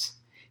approached us.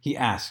 He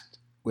asked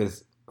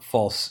with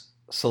false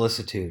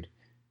solicitude,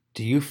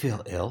 "Do you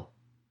feel ill?"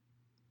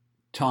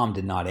 Tom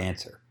did not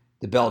answer.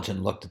 The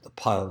Belgian looked at the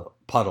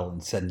puddle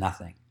and said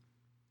nothing.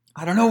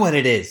 "I don't know what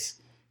it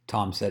is,"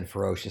 Tom said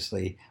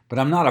ferociously, "but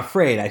I'm not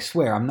afraid. I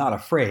swear I'm not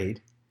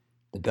afraid."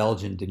 The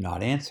Belgian did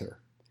not answer.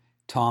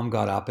 Tom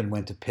got up and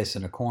went to piss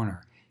in a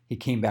corner. He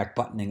came back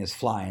buttoning his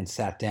fly and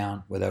sat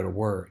down without a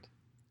word.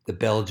 The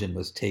Belgian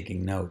was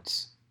taking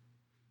notes.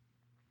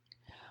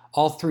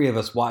 All three of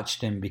us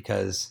watched him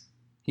because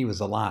he was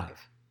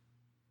alive.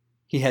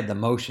 He had the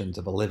motions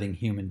of a living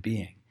human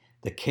being,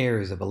 the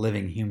cares of a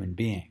living human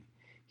being.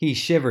 He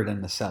shivered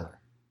in the cellar,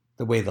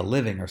 the way the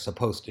living are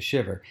supposed to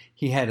shiver.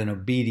 He had an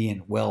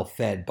obedient,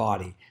 well-fed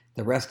body.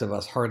 The rest of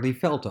us hardly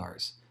felt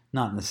ours,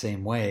 not in the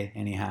same way,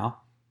 anyhow.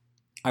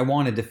 I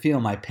wanted to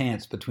feel my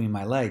pants between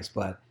my legs,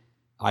 but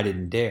I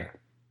didn't dare.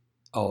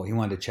 Oh, he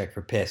wanted to check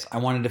for piss. I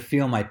wanted to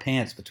feel my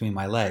pants between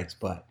my legs,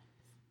 but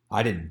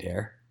I didn't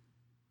dare.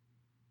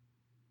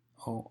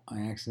 Oh,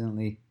 I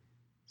accidentally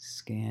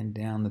scanned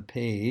down the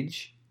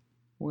page.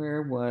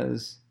 Where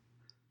was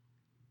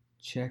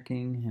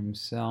checking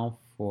himself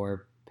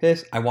for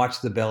piss? I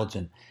watched the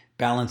Belgian,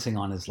 balancing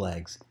on his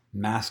legs,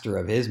 master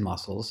of his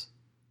muscles,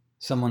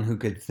 someone who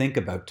could think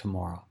about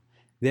tomorrow.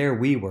 There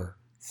we were,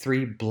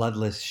 3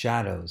 bloodless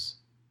shadows.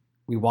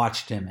 We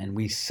watched him and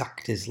we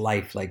sucked his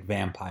life like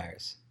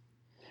vampires.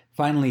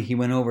 Finally, he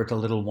went over to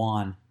little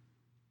Juan.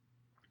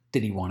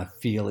 Did he want to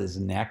feel his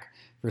neck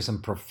for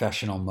some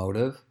professional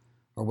motive,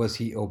 or was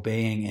he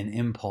obeying an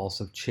impulse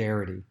of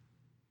charity?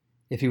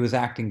 If he was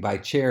acting by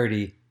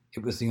charity,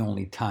 it was the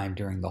only time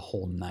during the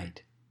whole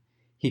night.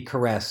 He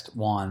caressed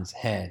Juan's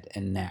head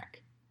and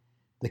neck.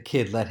 The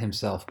kid let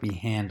himself be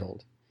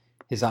handled,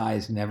 his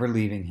eyes never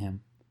leaving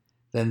him.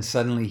 Then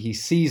suddenly he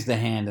seized the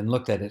hand and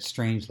looked at it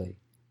strangely.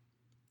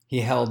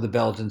 He held the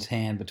Belgian's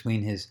hand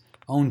between his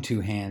own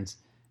 2 hands,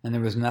 and there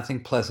was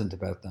nothing pleasant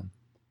about them.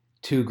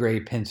 2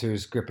 gray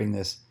pincers gripping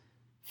this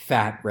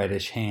fat,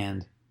 reddish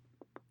hand.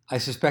 I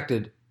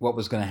suspected what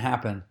was going to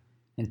happen,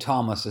 and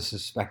Tom must have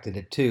suspected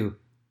it too.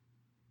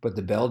 But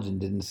the Belgian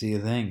didn't see a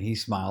thing. He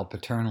smiled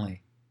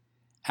paternally.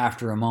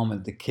 After a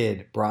moment, the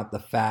kid brought the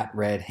fat,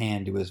 red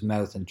hand to his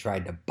mouth and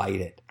tried to bite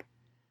it.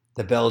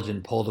 The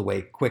Belgian pulled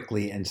away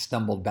quickly and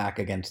stumbled back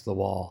against the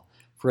wall.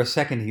 For a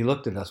second, he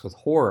looked at us with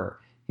horror.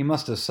 He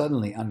must have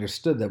suddenly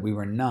understood that we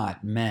were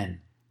not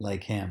men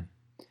like him.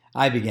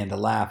 I began to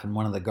laugh, and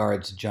one of the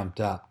guards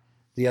jumped up.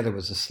 The other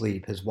was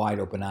asleep. His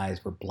wide-open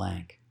eyes were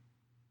blank.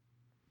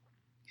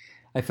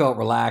 I felt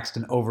relaxed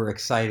and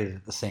overexcited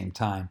at the same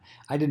time.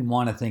 I didn't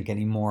want to think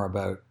any more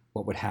about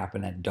what would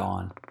happen at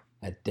dawn,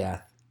 at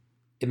death.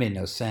 It made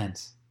no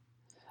sense.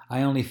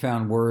 I only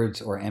found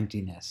words or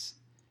emptiness.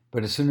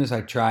 But as soon as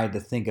I tried to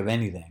think of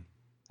anything,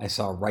 I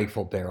saw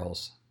rifle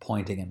barrels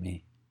pointing at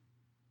me.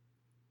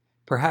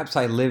 Perhaps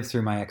I lived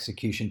through my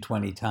execution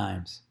 20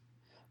 times.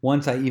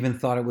 Once I even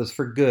thought it was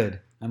for good.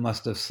 I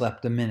must have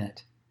slept a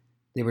minute.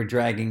 They were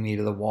dragging me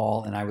to the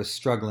wall, and I was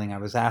struggling. I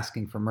was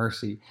asking for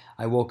mercy.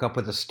 I woke up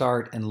with a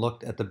start and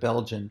looked at the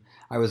Belgian.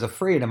 I was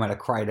afraid I might have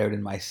cried out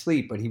in my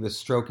sleep, but he was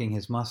stroking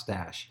his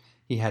mustache.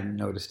 He hadn't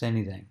noticed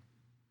anything.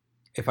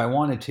 If I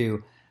wanted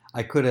to,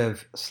 I could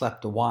have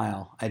slept a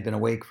while. I'd been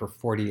awake for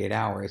 48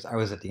 hours. I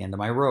was at the end of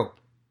my rope.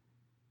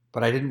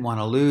 But I didn't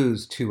want to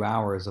lose 2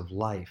 hours of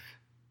life.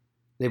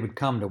 They would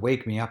come to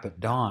wake me up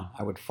at dawn.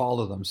 I would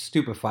follow them,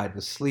 stupefied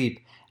with sleep,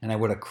 and I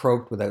would have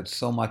croaked without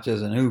so much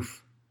as an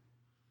oof.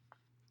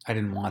 I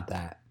didn't want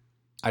that.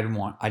 I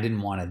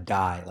didn't want to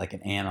die like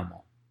an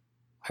animal.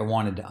 I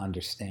wanted to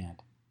understand.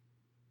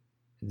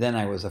 Then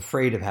I was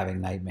afraid of having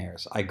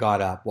nightmares. I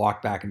got up,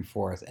 walked back and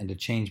forth, and to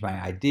change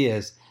my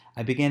ideas,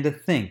 I began to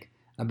think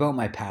about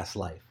my past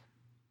life.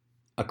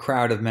 A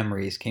crowd of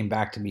memories came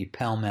back to me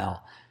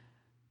pell-mell.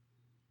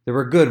 There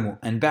were good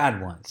and bad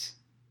ones,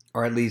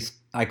 or at least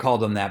I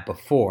called them that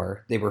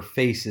before. They were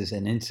faces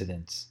and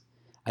incidents.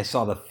 I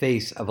saw the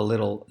face of a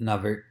little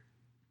Naviero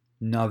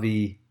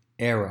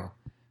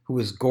who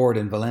was gored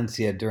in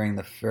Valencia during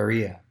the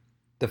Feria,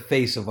 the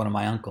face of one of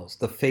my uncles,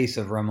 the face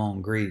of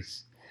Ramon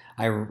Gris.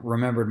 I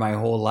remembered my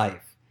whole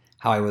life,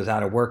 how I was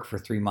out of work for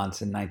 3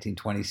 months in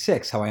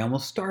 1926, how I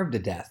almost starved to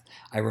death.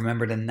 I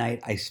remembered a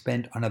night I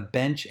spent on a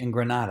bench in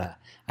Granada.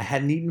 I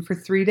hadn't eaten for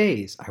 3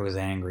 days. I was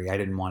angry. I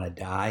didn't want to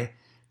die.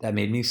 That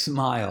made me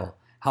smile.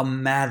 How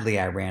madly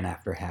I ran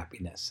after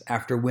happiness,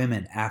 after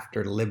women,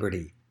 after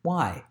liberty.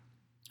 Why?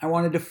 I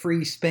wanted to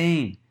free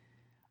Spain.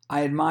 I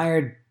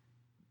admired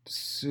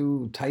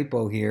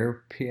typo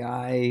here,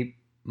 P.I.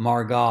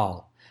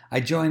 Margall. I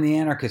joined the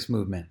anarchist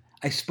movement.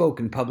 I spoke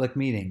in public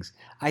meetings.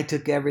 I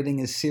took everything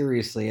as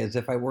seriously as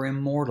if I were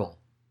immortal.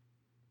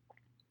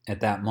 At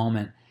that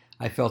moment,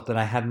 I felt that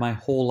I had my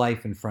whole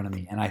life in front of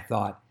me, and I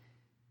thought,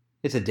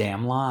 it's a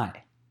damn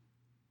lie.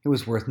 It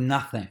was worth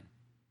nothing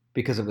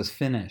because it was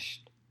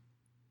finished.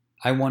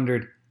 I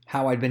wondered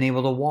how I'd been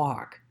able to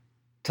walk,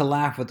 to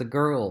laugh with the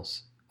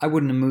girls. I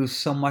wouldn't have moved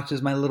so much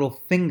as my little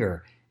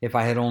finger if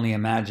I had only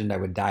imagined I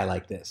would die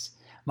like this.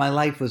 My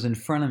life was in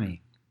front of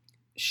me,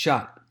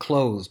 shut,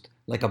 closed,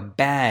 like a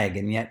bag,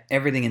 and yet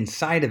everything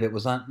inside of it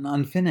was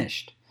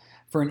unfinished.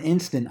 For an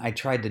instant, I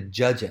tried to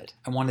judge it.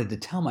 I wanted to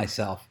tell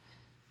myself,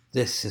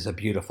 this is a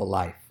beautiful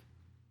life.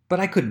 But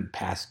I couldn't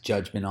pass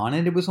judgment on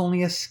it. It was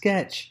only a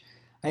sketch.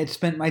 I had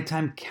spent my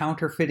time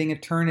counterfeiting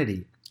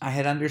eternity. I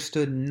had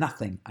understood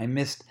nothing. I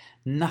missed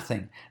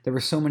nothing. There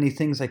were so many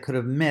things I could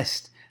have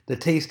missed. The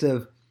taste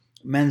of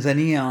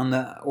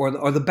manzanilla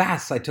or the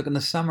baths I took in the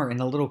summer in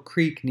a little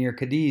creek near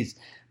Cadiz.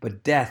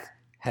 But death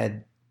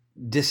had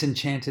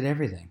disenchanted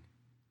everything.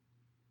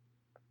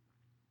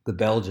 The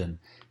Belgian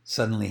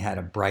suddenly had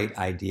a bright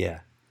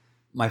idea.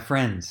 My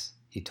friends,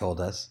 he told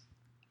us,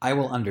 I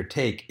will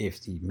undertake,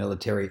 if the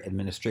military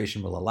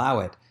administration will allow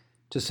it,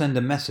 to send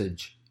a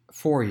message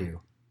for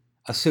you,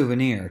 a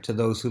souvenir to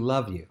those who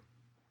love you.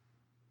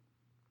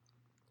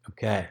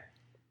 Okay,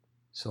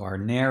 so our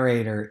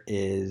narrator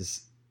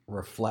is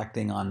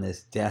reflecting on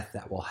this death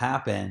that will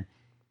happen.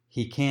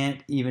 He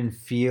can't even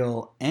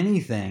feel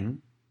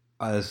anything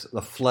as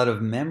the flood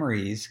of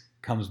memories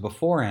comes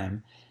before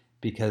him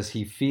because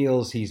he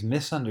feels he's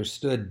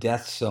misunderstood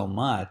death so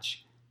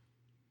much.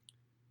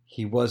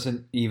 he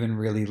wasn't even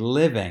really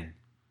living.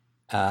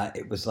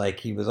 It was like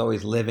he was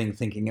always living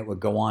thinking it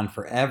would go on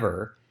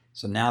forever.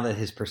 So now that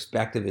his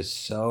perspective is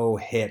so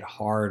hit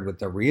hard with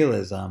the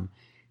realism,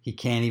 he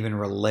can't even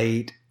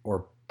relate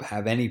or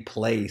have any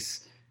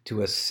place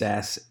to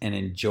assess and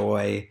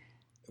enjoy,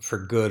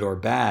 for good or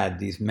bad,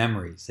 these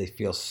memories. They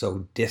feel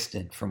so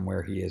distant from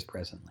where he is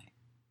presently.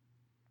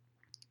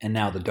 And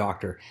now the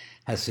doctor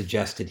has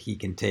suggested he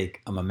can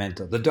take a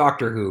memento. The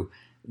doctor who,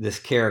 this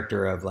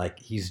character of like,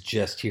 he's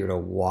just here to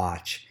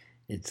watch.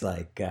 It's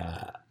like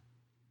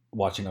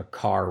watching a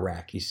car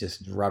wreck. He's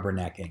just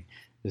rubbernecking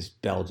this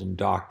Belgian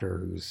doctor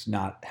who's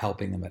not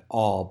helping them at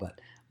all, but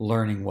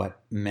learning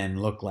what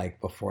men look like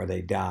before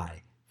they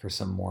die for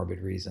some morbid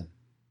reason.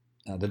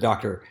 The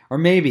doctor, or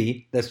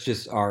maybe that's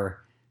just our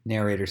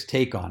narrator's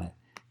take on it.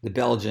 The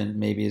Belgian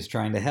maybe is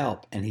trying to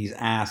help, and he's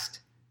asked,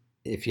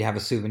 if you have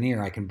a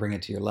souvenir, I can bring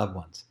it to your loved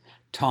ones.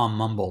 Tom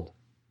mumbled,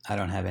 I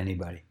don't have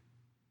anybody.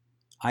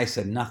 I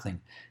said nothing.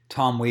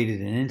 Tom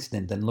waited an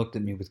instant, then looked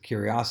at me with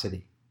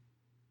curiosity.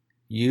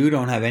 You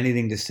don't have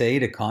anything to say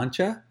to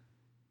Concha?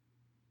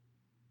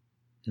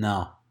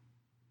 No.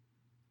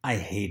 I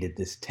hated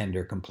this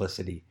tender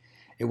complicity.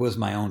 It was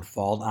my own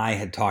fault. I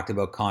had talked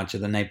about Concha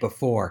the night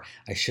before.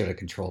 I should have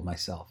controlled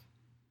myself.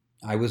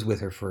 I was with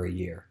her for a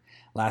year.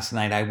 Last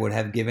night I would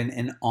have given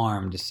an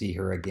arm to see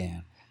her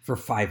again. For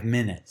 5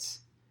 minutes.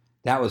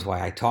 That was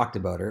why I talked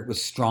about her. It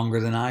was stronger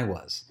than I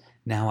was.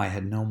 Now I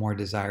had no more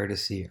desire to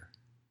see her.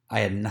 I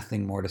had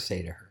nothing more to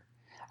say to her.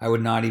 I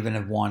would not even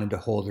have wanted to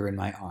hold her in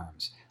my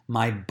arms.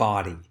 My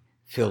body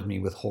filled me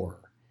with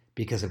horror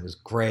because it was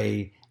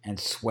gray and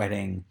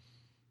sweating,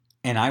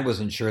 and I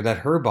wasn't sure that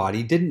her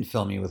body didn't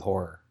fill me with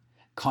horror.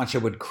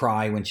 Concha would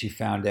cry when she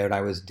found out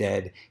I was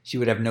dead. She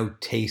would have no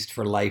taste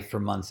for life for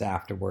months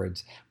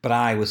afterwards, but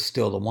I was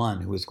still the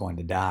one who was going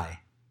to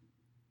die.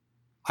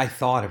 I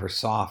thought of her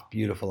soft,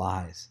 beautiful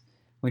eyes.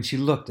 When she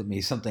looked at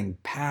me, something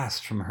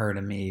passed from her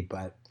to me,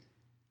 but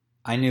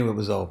I knew it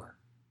was over.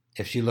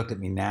 If she looked at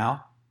me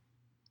now,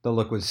 the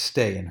look would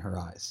stay in her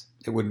eyes.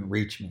 It wouldn't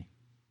reach me.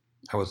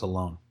 I was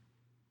alone.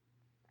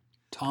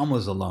 Tom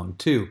was alone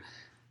too,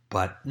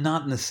 but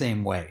not in the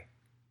same way.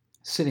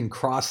 Sitting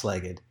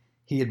cross-legged,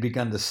 he had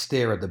begun to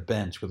stare at the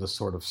bench with a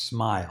sort of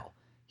smile.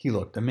 He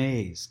looked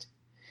amazed.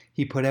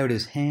 He put out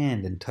his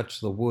hand and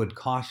touched the wood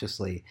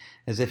cautiously,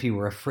 as if he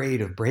were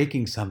afraid of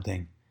breaking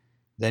something,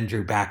 then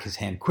drew back his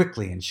hand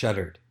quickly and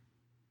shuddered.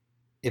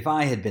 If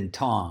I had been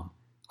Tom,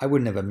 I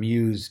wouldn't have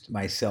amused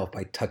myself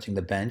by touching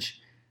the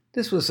bench.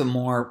 This was some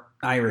more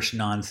Irish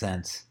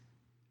nonsense.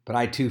 But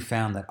I too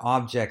found that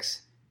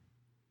objects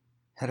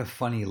had a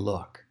funny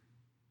look.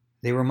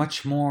 They were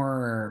much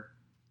more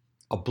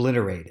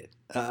obliterated,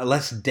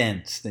 less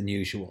dense than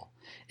usual.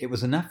 It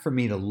was enough for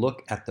me to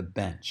look at the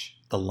bench,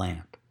 the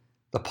lamp,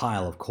 the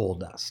pile of coal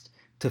dust,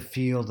 to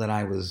feel that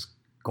I was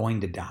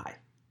going to die.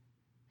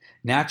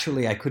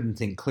 Naturally, I couldn't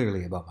think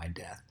clearly about my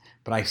death,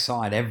 but I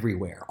saw it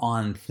everywhere,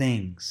 on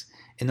things,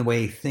 in the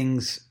way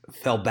things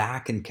fell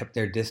back and kept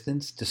their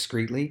distance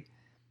discreetly,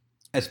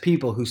 as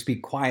people who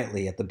speak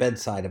quietly at the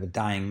bedside of a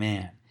dying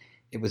man.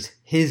 It was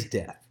his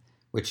death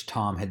which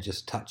Tom had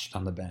just touched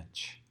on the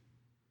bench.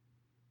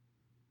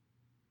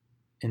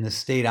 In the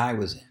state I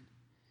was in,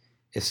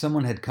 if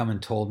someone had come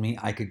and told me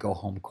I could go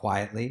home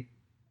quietly,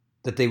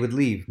 that they would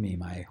leave me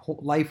my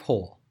life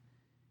whole,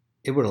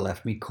 it would have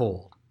left me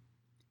cold.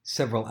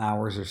 Several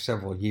hours or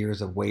several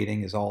years of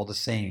waiting is all the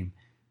same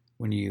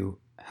when you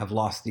have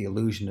lost the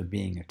illusion of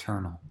being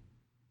eternal.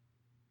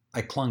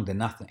 I clung to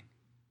nothing.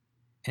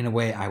 In a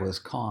way, I was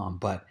calm,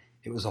 but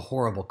it was a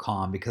horrible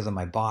calm because of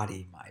my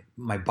body.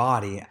 My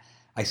body,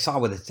 I saw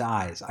with its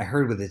eyes, I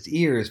heard with its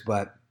ears,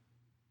 but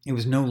it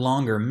was no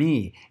longer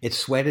me. It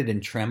sweated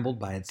and trembled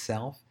by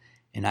itself,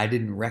 and I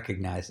didn't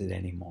recognize it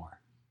anymore.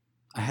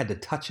 I had to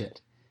touch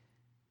it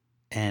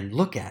and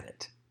look at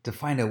it to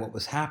find out what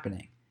was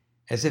happening,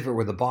 as if it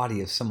were the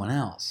body of someone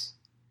else.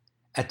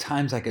 At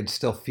times I could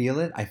still feel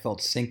it. I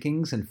felt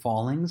sinkings and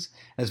fallings,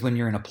 as when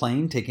you're in a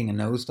plane taking a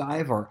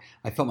nosedive, or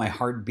I felt my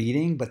heart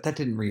beating, but that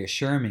didn't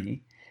reassure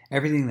me.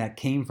 Everything that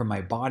came from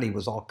my body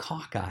was all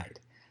cockeyed.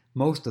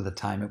 Most of the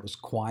time it was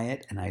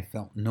quiet, and I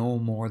felt no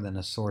more than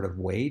a sort of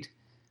weight,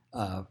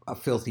 a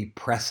filthy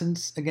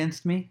presence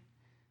against me.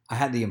 I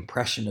had the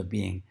impression of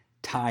being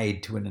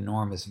tied to an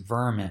enormous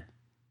vermin.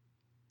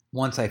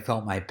 Once I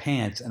felt my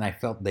pants, and I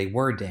felt they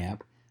were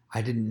damp.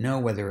 I didn't know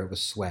whether it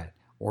was sweat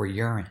or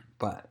urine,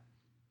 but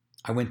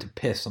I went to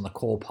piss on the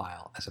coal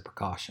pile as a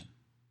precaution.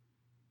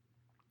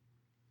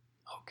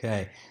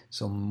 Okay,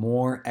 so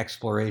more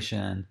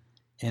exploration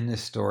in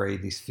this story,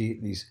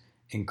 these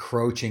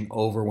encroaching,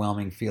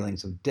 overwhelming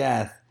feelings of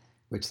death,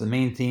 which the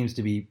main themes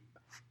to be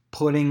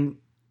putting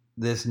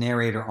this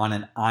narrator on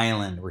an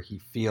island where he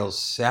feels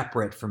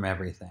separate from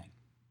everything.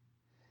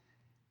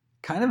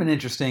 Kind of an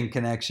interesting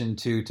connection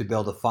to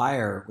Build a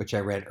Fire, which I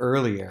read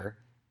earlier,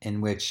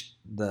 in which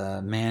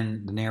the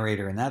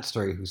narrator in that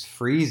story who's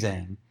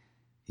freezing,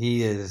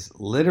 he is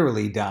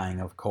literally dying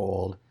of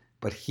cold,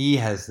 but he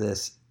has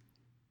this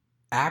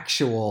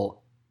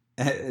actual,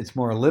 it's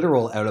more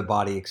literal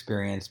out-of-body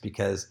experience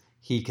because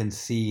he can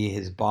see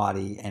his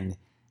body and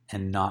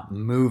not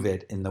move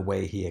it in the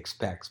way he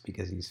expects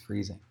because he's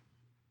freezing.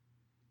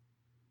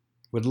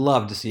 Would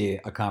love to see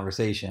a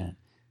conversation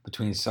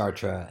between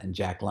Sartre and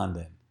Jack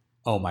London.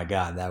 Oh my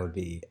God, that would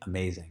be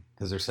amazing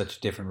because they're such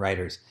different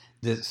writers.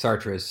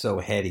 Sartre is so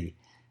heady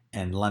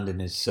and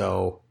London is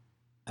so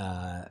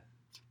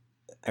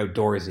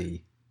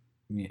outdoorsy.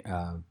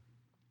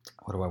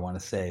 What do I want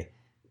to say?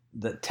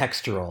 The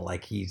textural,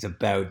 like he's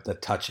about the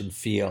touch and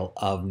feel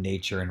of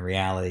nature and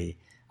reality,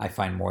 I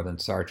find more than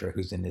Sartre,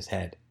 who's in his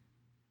head.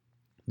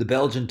 The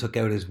Belgian took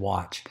out his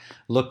watch,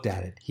 looked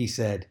at it. He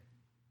said,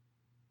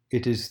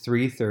 "It is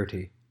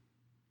 3:30.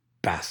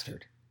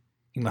 Bastard.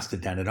 He must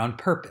have done it on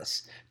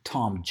purpose."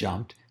 Tom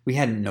jumped. We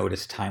hadn't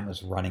noticed time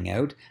was running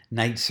out.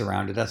 Night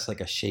surrounded us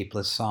like a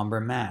shapeless, somber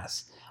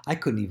mass. I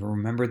couldn't even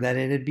remember that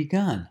it had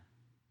begun.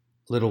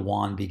 Little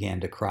Juan began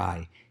to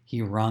cry.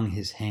 He wrung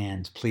his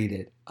hands,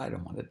 pleaded, "I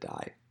don't want to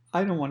die.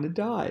 I don't want to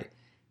die."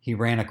 He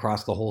ran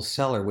across the whole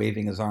cellar,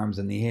 waving his arms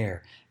in the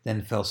air,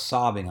 then fell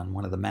sobbing on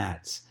one of the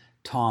mats.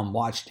 Tom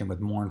watched him with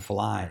mournful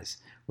eyes,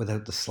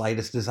 without the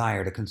slightest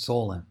desire to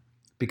console him,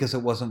 because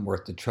it wasn't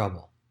worth the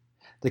trouble.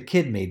 The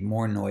kid made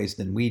more noise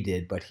than we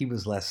did, but he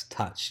was less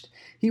touched.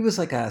 He was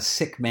like a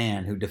sick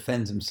man who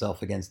defends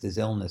himself against his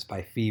illness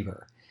by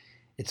fever.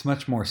 It's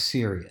much more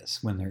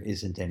serious when there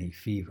isn't any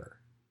fever.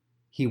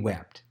 He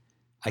wept.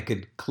 I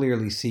could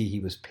clearly see he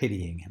was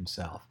pitying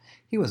himself.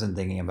 He wasn't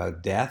thinking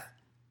about death.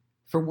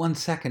 For 1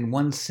 second,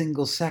 one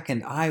single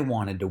second, I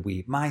wanted to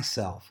weep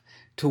myself,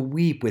 to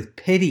weep with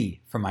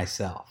pity for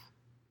myself.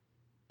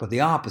 But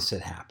the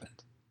opposite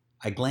happened.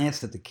 I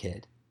glanced at the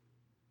kid.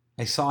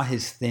 I saw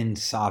his thin,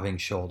 sobbing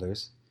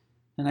shoulders,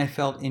 and I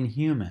felt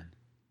inhuman.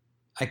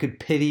 I could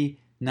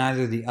pity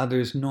neither the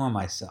others nor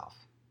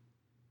myself.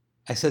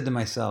 I said to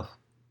myself,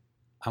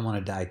 I want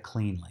to die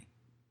cleanly.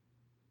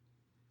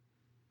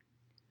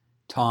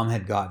 Tom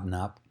had gotten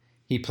up.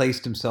 He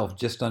placed himself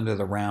just under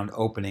the round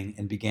opening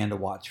and began to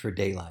watch for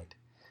daylight.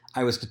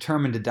 I was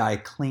determined to die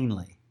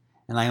cleanly,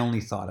 and I only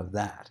thought of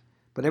that.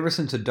 But ever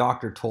since a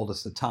doctor told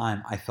us the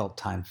time, I felt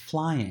time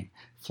flying,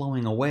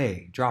 flowing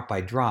away, drop by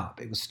drop.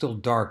 It was still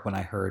dark when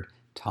I heard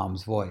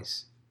Tom's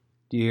voice.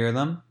 "Do you hear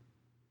them?"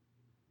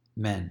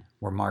 Men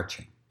were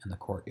marching in the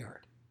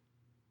courtyard.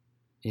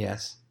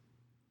 "Yes."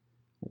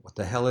 "What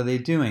the hell are they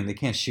doing? They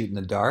can't shoot in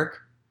the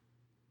dark."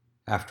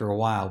 After a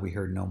while, we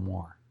heard no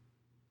more.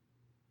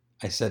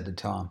 I said to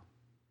Tom,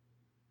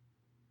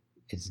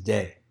 "It's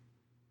day."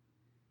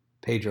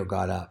 Pedro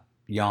got up,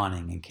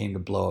 yawning, and came to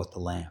blow out the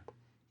lamp.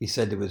 He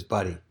said to his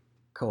buddy,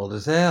 "Cold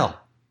as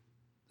hell."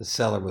 The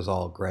cellar was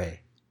all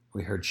gray.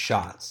 We heard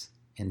shots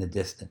in the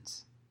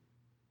distance.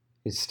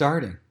 "It's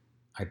starting,"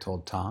 I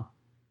told Tom.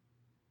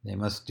 "They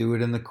must do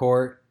it in the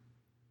court.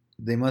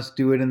 They must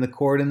do it in the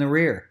court in the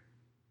rear."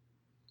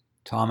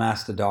 Tom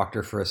asked the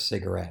doctor for a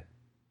cigarette.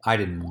 I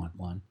didn't want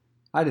one.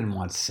 I didn't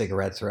want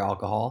cigarettes or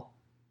alcohol.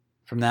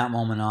 From that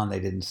moment on, they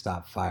didn't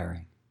stop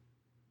firing.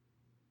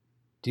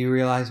 "Do you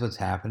realize what's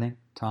happening?"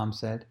 Tom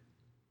said.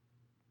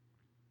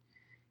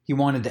 He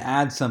wanted to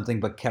add something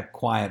but kept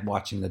quiet,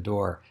 watching the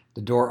door.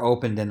 The door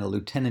opened and a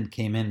lieutenant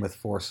came in with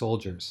 4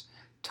 soldiers.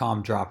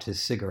 Tom dropped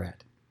his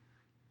cigarette.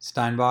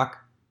 "Steinbach?"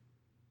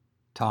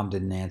 Tom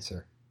didn't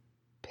answer.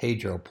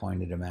 Pedro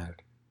pointed him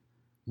out.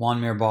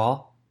 "Juan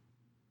Mirbal?"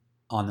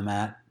 "On the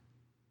mat."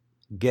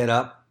 "Get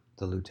up,"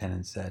 the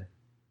lieutenant said.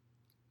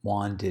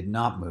 Juan did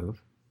not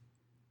move.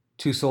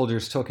 2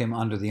 soldiers took him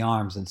under the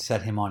arms and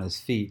set him on his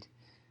feet,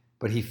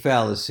 but he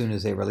fell as soon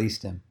as they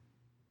released him.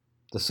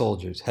 The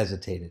soldiers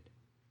hesitated.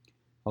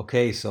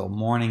 "Okay, so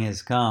morning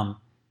has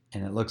come,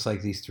 and it looks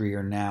like these 3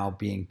 are now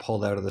being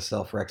pulled out of the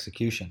cell for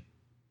execution."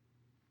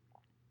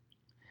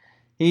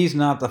 "He's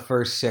not the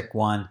first sick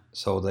one,"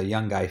 so the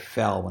young guy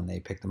fell when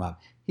they picked him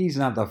up. "He's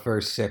not the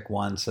first sick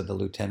one," said the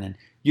lieutenant.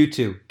 "You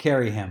 2,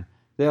 carry him.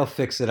 They'll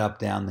fix it up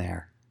down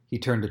there." He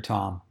turned to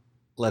Tom.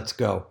 "Let's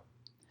go."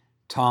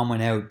 Tom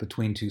went out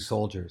between 2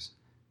 soldiers.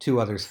 2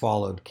 others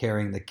followed,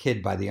 carrying the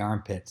kid by the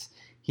armpits.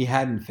 He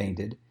hadn't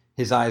fainted.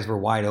 His eyes were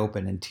wide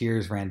open and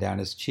tears ran down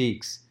his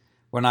cheeks.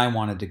 When I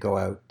wanted to go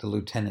out, the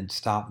lieutenant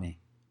stopped me.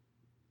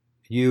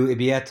 "You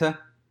Ibieta?"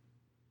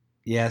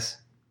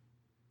 "Yes."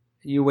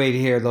 "You wait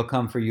here. They'll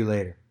come for you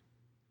later."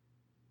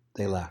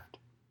 They left.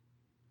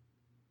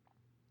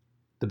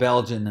 The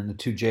Belgian and the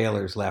 2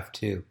 jailers left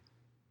too.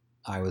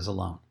 I was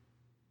alone.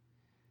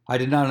 I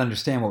did not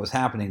understand what was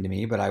happening to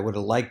me, but I would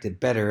have liked it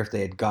better if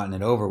they had gotten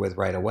it over with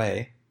right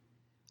away.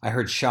 I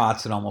heard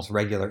shots at almost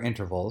regular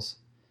intervals.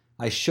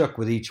 I shook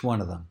with each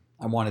one of them.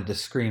 I wanted to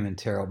scream and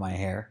tear out my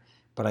hair,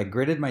 but I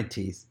gritted my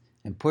teeth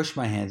and pushed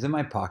my hands in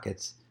my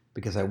pockets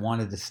because I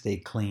wanted to stay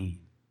clean.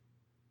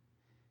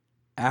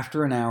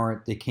 After an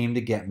hour, they came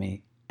to get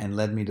me and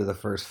led me to the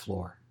first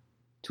floor,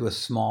 to a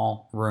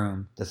small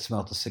room that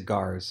smelt of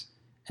cigars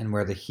and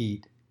where the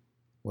heat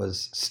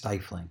was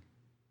stifling.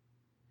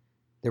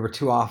 There were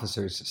 2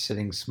 officers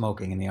sitting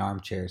smoking in the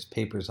armchairs,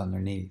 papers on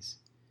their knees.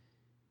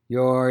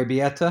 "You're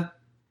Ibieta?"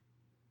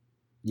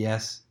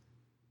 "Yes."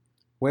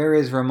 "Where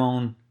is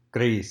Ramon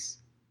Gris?"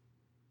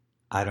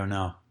 "I don't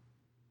know."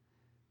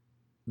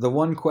 The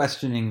one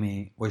questioning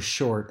me was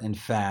short and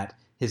fat.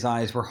 His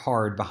eyes were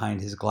hard behind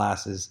his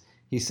glasses.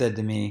 He said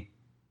to me,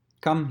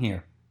 "Come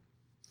here."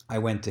 I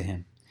went to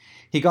him.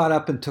 He got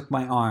up and took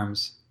my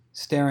arms,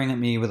 staring at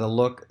me with a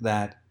look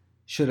that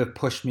should have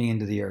pushed me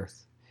into the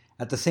earth.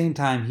 At the same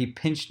time, he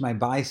pinched my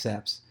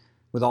biceps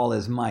with all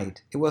his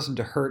might. It wasn't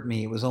to hurt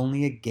me, it was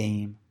only a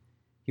game.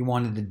 He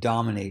wanted to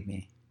dominate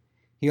me.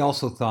 He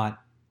also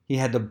thought he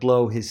had to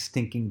blow his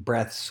stinking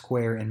breath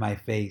square in my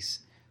face.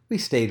 We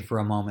stayed for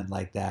a moment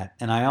like that,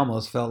 and I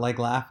almost felt like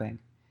laughing.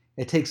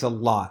 It takes a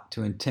lot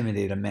to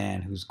intimidate a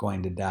man who's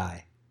going to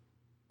die.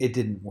 It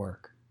didn't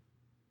work.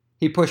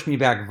 He pushed me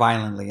back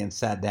violently and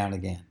sat down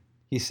again.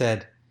 He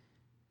said,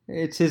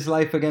 "It's his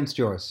life against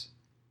yours.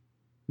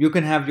 You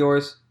can have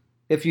yours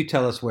if you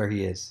tell us where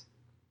he is."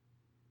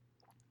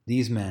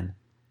 These men,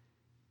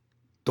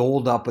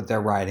 doled up with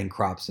their riding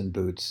crops and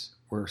boots,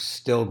 were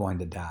still going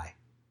to die.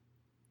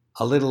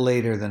 A little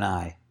later than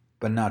I,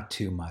 but not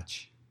too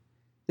much.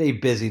 They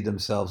busied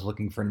themselves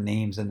looking for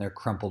names in their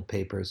crumpled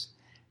papers.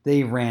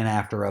 They ran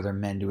after other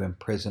men to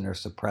imprison or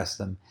suppress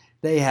them.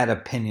 They had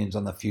opinions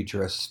on the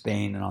future of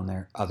Spain and on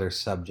their other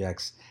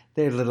subjects.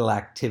 Their little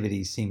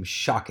activities seemed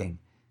shocking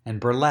and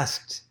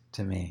burlesque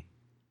to me.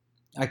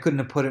 I couldn't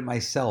have put it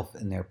myself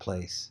in their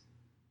place.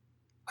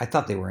 I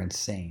thought they were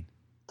insane.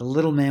 The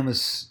little man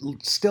was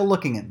still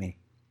looking at me,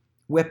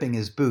 whipping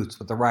his boots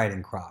with the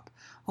riding crop.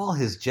 All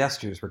his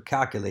gestures were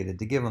calculated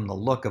to give him the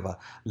look of a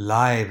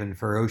live and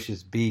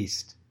ferocious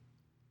beast.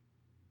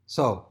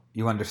 "So,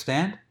 you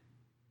understand?"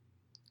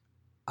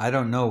 "I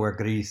don't know where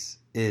Gris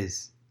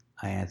is,"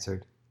 I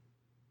answered.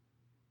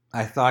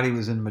 "I thought he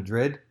was in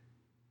Madrid."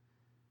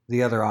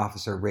 The other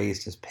officer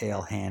raised his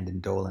pale hand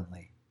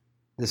indolently.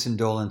 This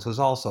indolence was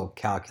also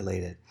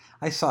calculated.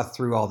 I saw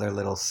through all their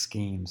little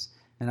schemes,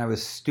 and I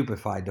was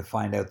stupefied to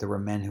find out there were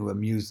men who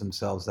amused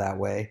themselves that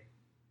way.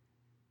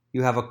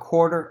 "You have a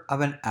quarter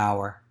of an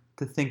hour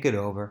to think it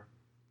over,"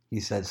 he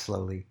said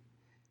slowly.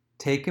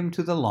 "Take him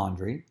to the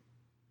laundry.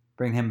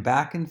 Bring him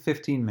back in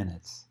 15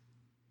 minutes.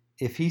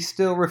 If he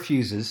still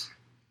refuses,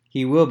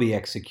 he will be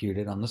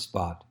executed on the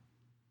spot."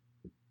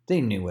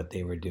 They knew what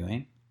they were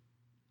doing.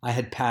 I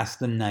had passed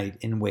the night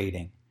in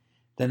waiting.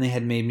 Then they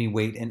had made me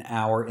wait an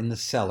hour in the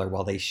cellar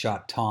while they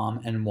shot Tom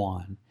and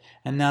Juan,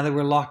 and now they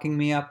were locking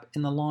me up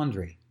in the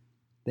laundry.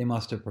 They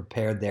must have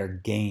prepared their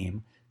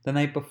game the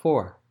night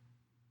before.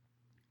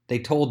 They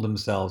told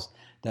themselves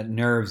that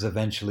nerves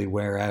eventually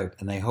wear out,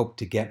 and they hoped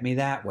to get me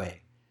that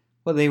way.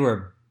 Well, they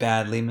were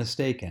badly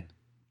mistaken.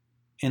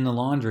 In the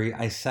laundry,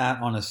 I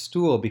sat on a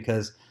stool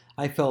because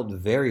I felt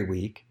very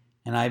weak,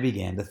 and I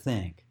began to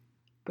think,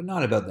 but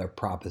not about their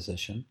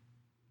proposition.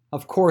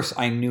 Of course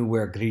I knew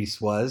where Gris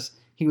was.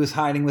 He was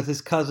hiding with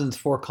his cousins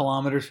 4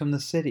 kilometers from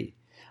the city.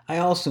 I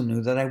also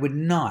knew that I would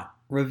not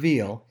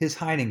reveal his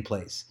hiding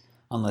place,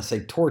 unless they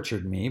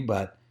tortured me,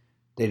 but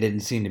they didn't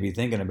seem to be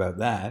thinking about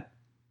that.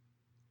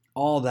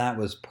 All that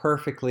was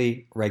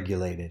perfectly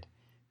regulated,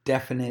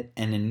 definite,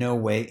 and in no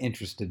way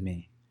interested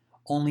me.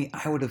 Only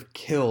I would have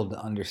killed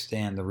to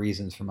understand the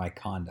reasons for my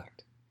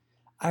conduct.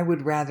 I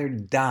would rather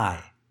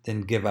die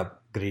than give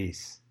up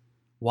Gris.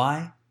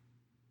 Why?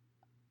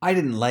 I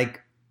didn't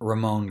like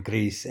Ramon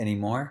Gris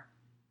anymore.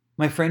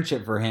 My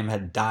friendship for him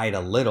had died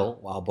a little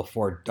while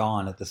before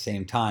dawn at the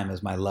same time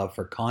as my love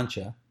for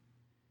Concha,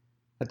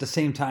 at the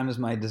same time as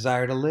my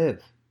desire to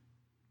live.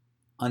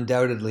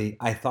 Undoubtedly,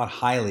 I thought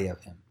highly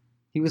of him.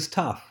 He was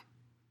tough,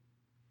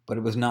 but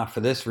it was not for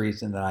this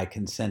reason that I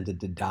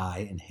consented to die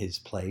in his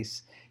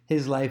place.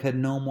 His life had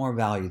no more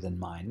value than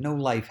mine. No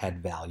life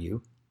had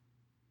value.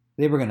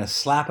 They were going to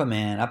slap a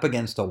man up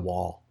against a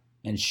wall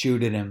and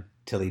shoot at him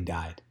till he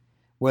died.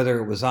 Whether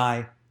it was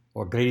I,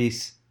 or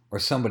Gris, or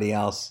somebody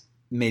else,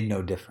 made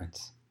no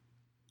difference.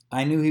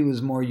 I knew he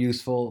was more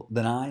useful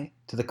than I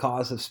to the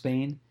cause of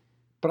Spain,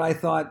 but I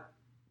thought,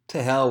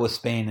 to hell with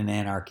Spain and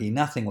anarchy,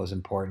 nothing was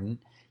important.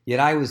 Yet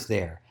I was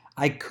there.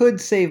 I could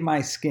save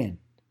my skin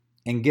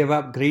and give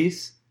up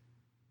Gris,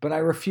 but I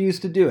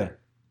refused to do it.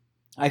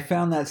 I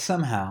found that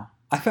somehow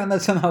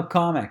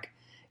comic.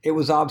 It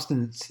was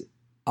obstinacy,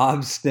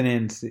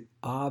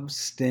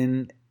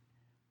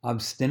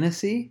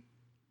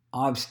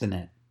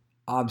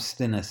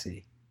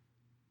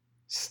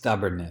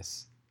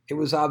 stubbornness. It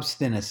was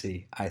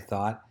obstinacy, I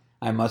thought.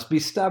 I must be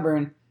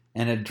stubborn,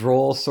 and a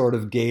droll sort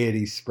of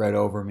gaiety spread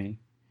over me.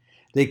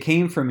 They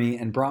came for me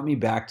and brought me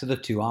back to the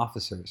 2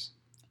 officers.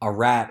 A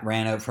rat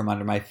ran out from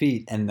under my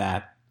feet, and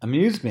that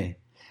amused me.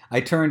 I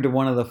turned to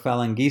one of the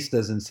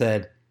falangistas and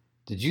said,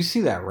 "Did you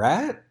see that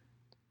rat?"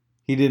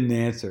 He didn't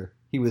answer.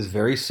 He was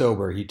very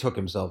sober. He took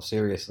himself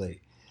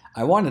seriously.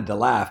 I wanted to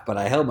laugh, but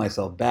I held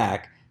myself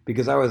back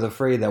because I was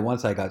afraid that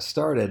once I got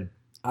started,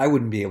 I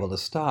wouldn't be able to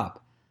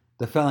stop.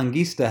 The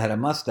falangista had a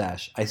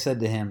mustache. I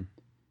said to him,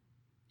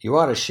 "You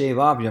ought to shave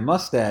off your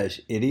mustache,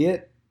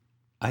 idiot."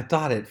 I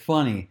thought it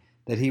funny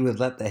that he would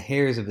let the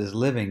hairs of his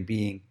living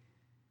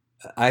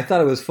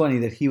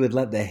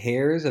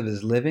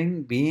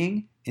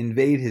being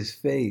invade his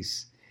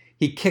face.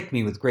 He kicked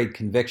me with great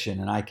conviction,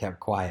 and I kept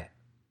quiet.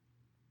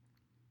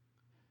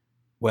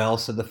 Well,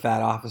 said the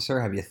fat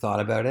officer, have you thought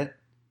about it?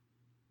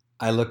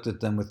 I looked at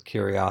them with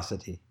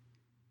curiosity,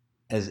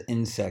 as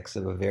insects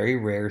of a very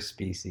rare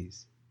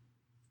species.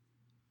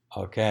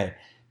 Okay,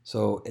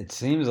 so it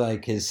seems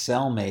like his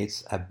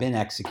cellmates have been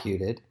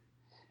executed,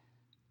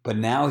 but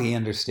now he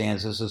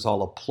understands this is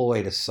all a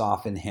ploy to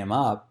soften him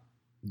up.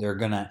 They're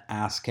going to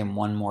ask him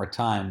one more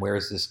time,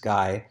 where's this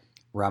guy,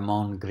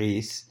 Ramon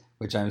Gris,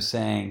 which I'm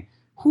saying,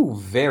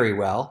 very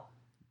well.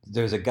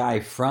 There's a guy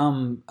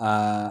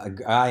a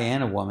guy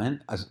and a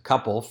woman, a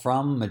couple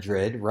from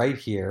Madrid right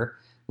here,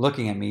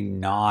 looking at me,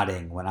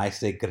 nodding. When I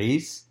say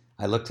Gris,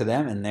 I look to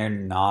them and they're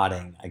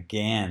nodding.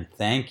 Again,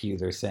 thank you,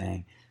 they're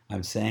saying.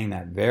 I'm saying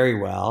that very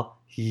well.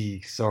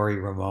 Sorry,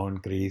 Ramon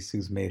Gris,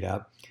 who's made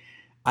up.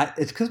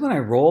 It's because when I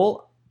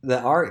roll the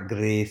R,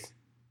 Gris.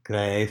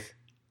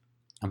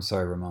 I'm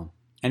sorry, Ramon.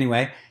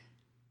 Anyway,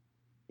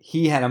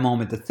 he had a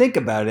moment to think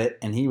about it,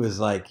 and he was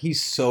like,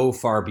 he's so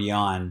far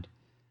beyond,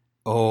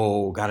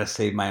 gotta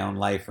save my own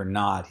life or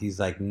not. He's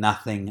like,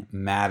 nothing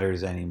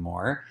matters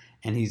anymore.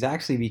 And he's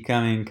actually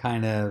becoming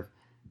kind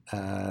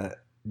of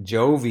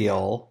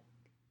jovial,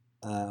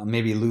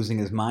 maybe losing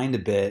his mind a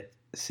bit,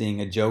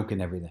 seeing a joke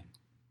and everything.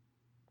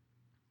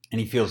 And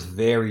he feels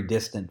very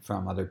distant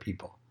from other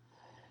people.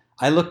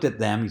 I looked at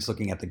them, he's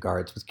looking at the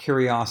guards, with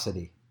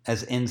curiosity,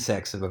 as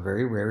insects of a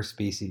very rare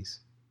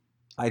species.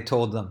 I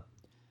told them,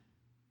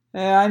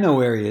 I know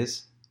where he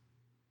is.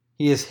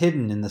 He is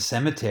hidden in the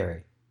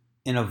cemetery,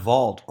 in a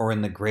vault, or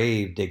in the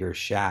grave digger's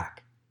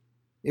shack.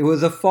 It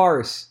was a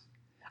farce.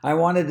 I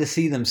wanted to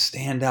see them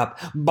stand up,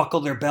 buckle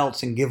their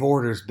belts, and give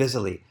orders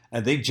busily,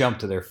 and they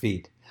jumped to their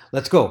feet.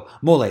 Let's go.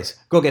 Moles,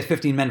 go get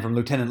 15 men from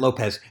Lieutenant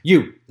Lopez.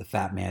 You, the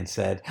fat man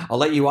said, I'll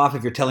let you off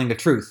if you're telling the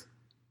truth.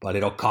 But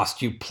it'll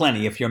cost you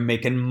plenty if you're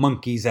making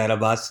monkeys out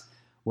of us.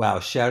 Wow,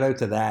 shout out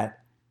to that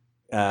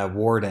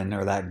warden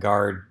or that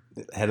guard,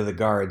 head of the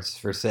guards,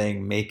 for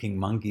saying making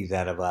monkeys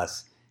out of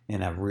us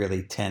in a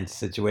really tense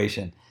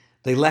situation.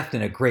 They left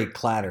in a great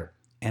clatter,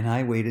 and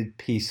I waited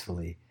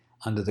peacefully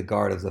under the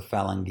guard of the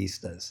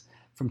Falangistas.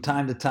 From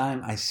time to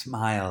time, I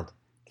smiled,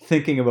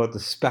 thinking about the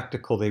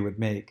spectacle they would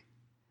make.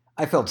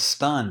 I felt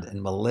stunned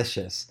and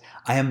malicious.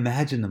 I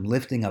imagined them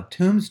lifting up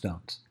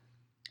tombstones,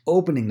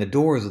 opening the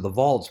doors of the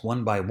vaults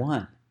one by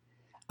one.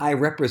 I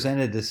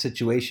represented the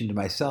situation to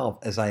myself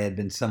as I had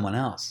been someone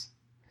else.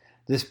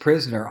 This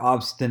prisoner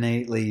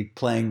obstinately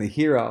playing the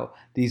hero,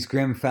 these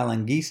grim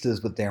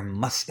Falangistas with their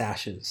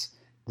mustaches.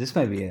 This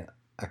might be a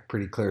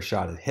pretty clear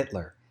shot at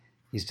Hitler.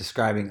 He's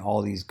describing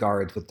all these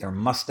guards with their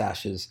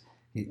mustaches,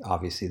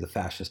 obviously the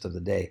fascist of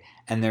the day,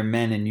 and their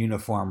men in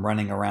uniform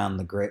running around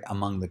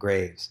among the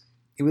graves.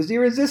 It was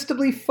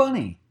irresistibly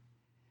funny.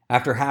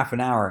 After half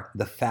an hour,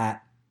 the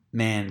fat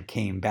man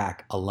came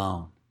back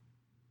alone.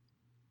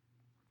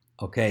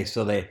 Okay,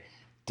 so they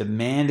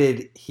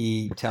demanded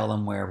he tell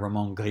them where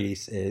Ramon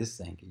Gris is.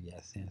 Thank you.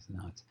 Yes,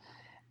 no.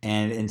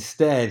 And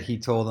instead, he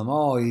told them,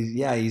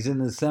 he's in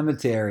the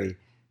cemetery,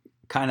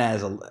 kind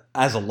of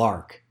as a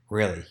lark,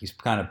 really. He's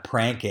kind of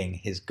pranking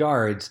his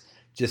guards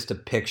just to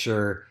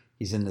picture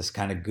he's in this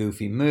kind of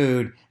goofy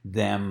mood,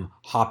 them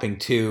hopping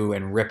to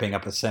and ripping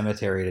up a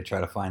cemetery to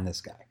try to find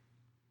this guy.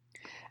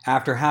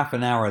 After half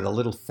an hour, the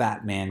little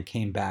fat man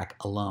came back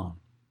alone.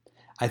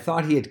 I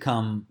thought he had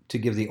come to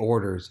give the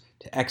orders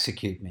to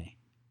execute me.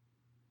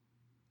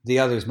 The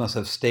others must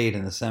have stayed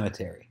in the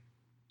cemetery.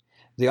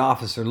 The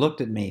officer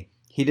looked at me.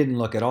 He didn't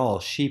look at all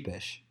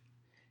sheepish.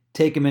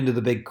 Take him into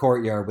the big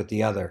courtyard with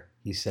the other,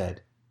 he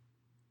said.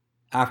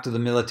 After the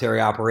military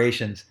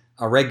operations,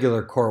 a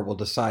regular court will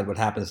decide what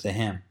happens to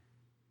him.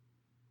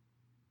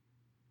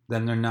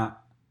 Then they're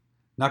not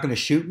going to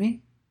shoot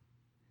me?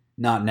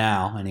 Not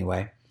now,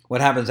 anyway.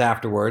 What happens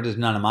afterward is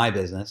none of my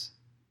business.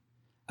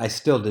 I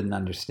still didn't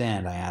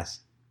understand, I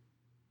asked.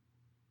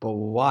 But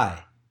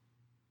why?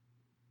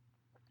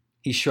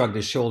 He shrugged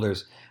his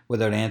shoulders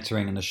without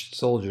answering, and the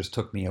soldiers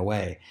took me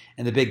away.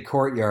 In the big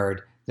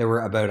courtyard, there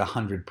were about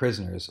 100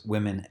 prisoners,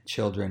 women,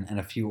 children, and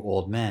a few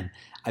old men.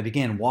 I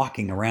began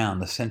walking around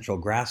the central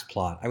grass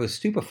plot. I was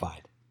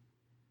stupefied.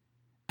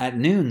 At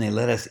noon, they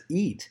let us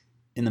eat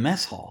in the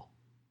mess hall.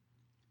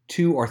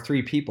 2 or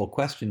 3 people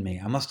questioned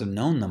me. I must have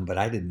known them, but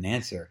I didn't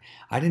answer.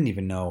 I didn't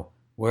even know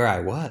where I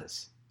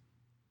was.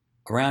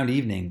 Around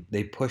evening,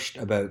 they pushed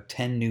about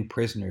 10 new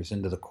prisoners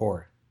into the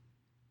court.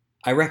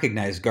 I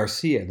recognized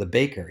Garcia, the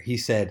baker. He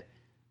said,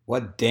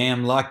 "What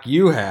damn luck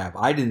you have.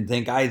 I didn't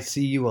think I'd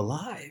see you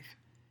alive."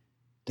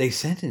 "They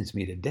sentenced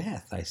me to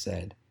death," I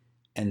said,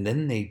 "and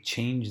then they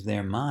changed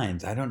their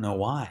minds. I don't know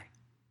why."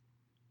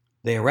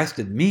 "They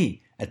arrested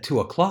me at 2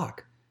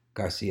 o'clock,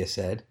 Garcia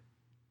said.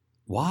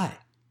 "Why?"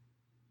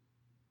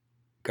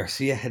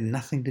 Garcia had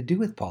nothing to do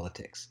with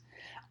politics.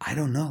 "I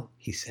don't know,"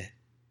 he said.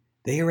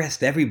 "They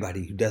arrest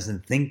everybody who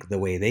doesn't think the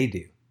way they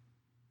do."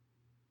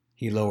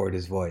 He lowered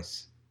his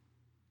voice.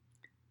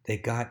 "They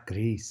got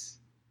Gris."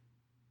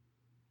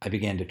 I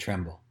began to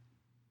tremble.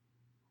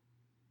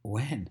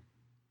 "When?"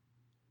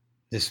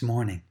 "This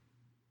morning.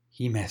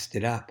 He messed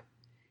it up.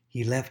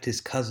 He left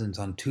his cousins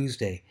on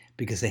Tuesday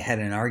because they had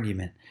an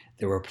argument.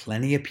 There were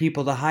plenty of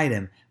people to hide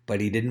him, but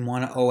he didn't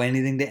want to owe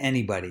anything to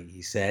anybody,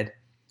 he said.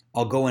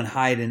 I'll go and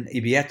hide in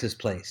Ibietta's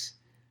place.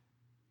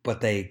 But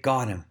they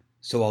got him,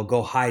 so I'll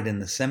go hide in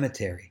the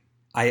cemetery.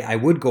 I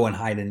would go and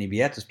hide in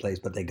Ibietta's place,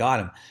 but they got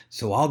him,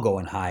 so I'll go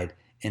and hide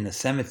in the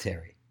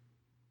cemetery.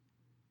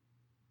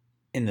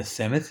 In the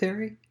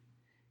cemetery?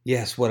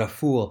 Yes, what a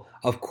fool.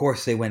 Of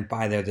course they went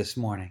by there this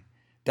morning.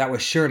 That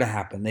was sure to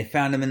happen. They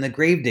found him in the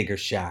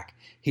gravedigger's shack.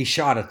 He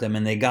shot at them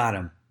and they got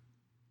him.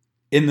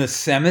 In the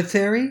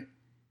cemetery?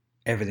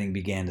 Everything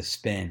began to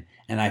spin,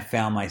 and I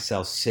found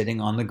myself sitting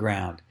on the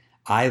ground.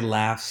 I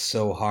laughed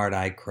so hard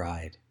I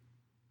cried.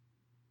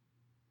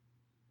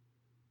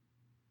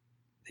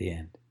 The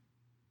end.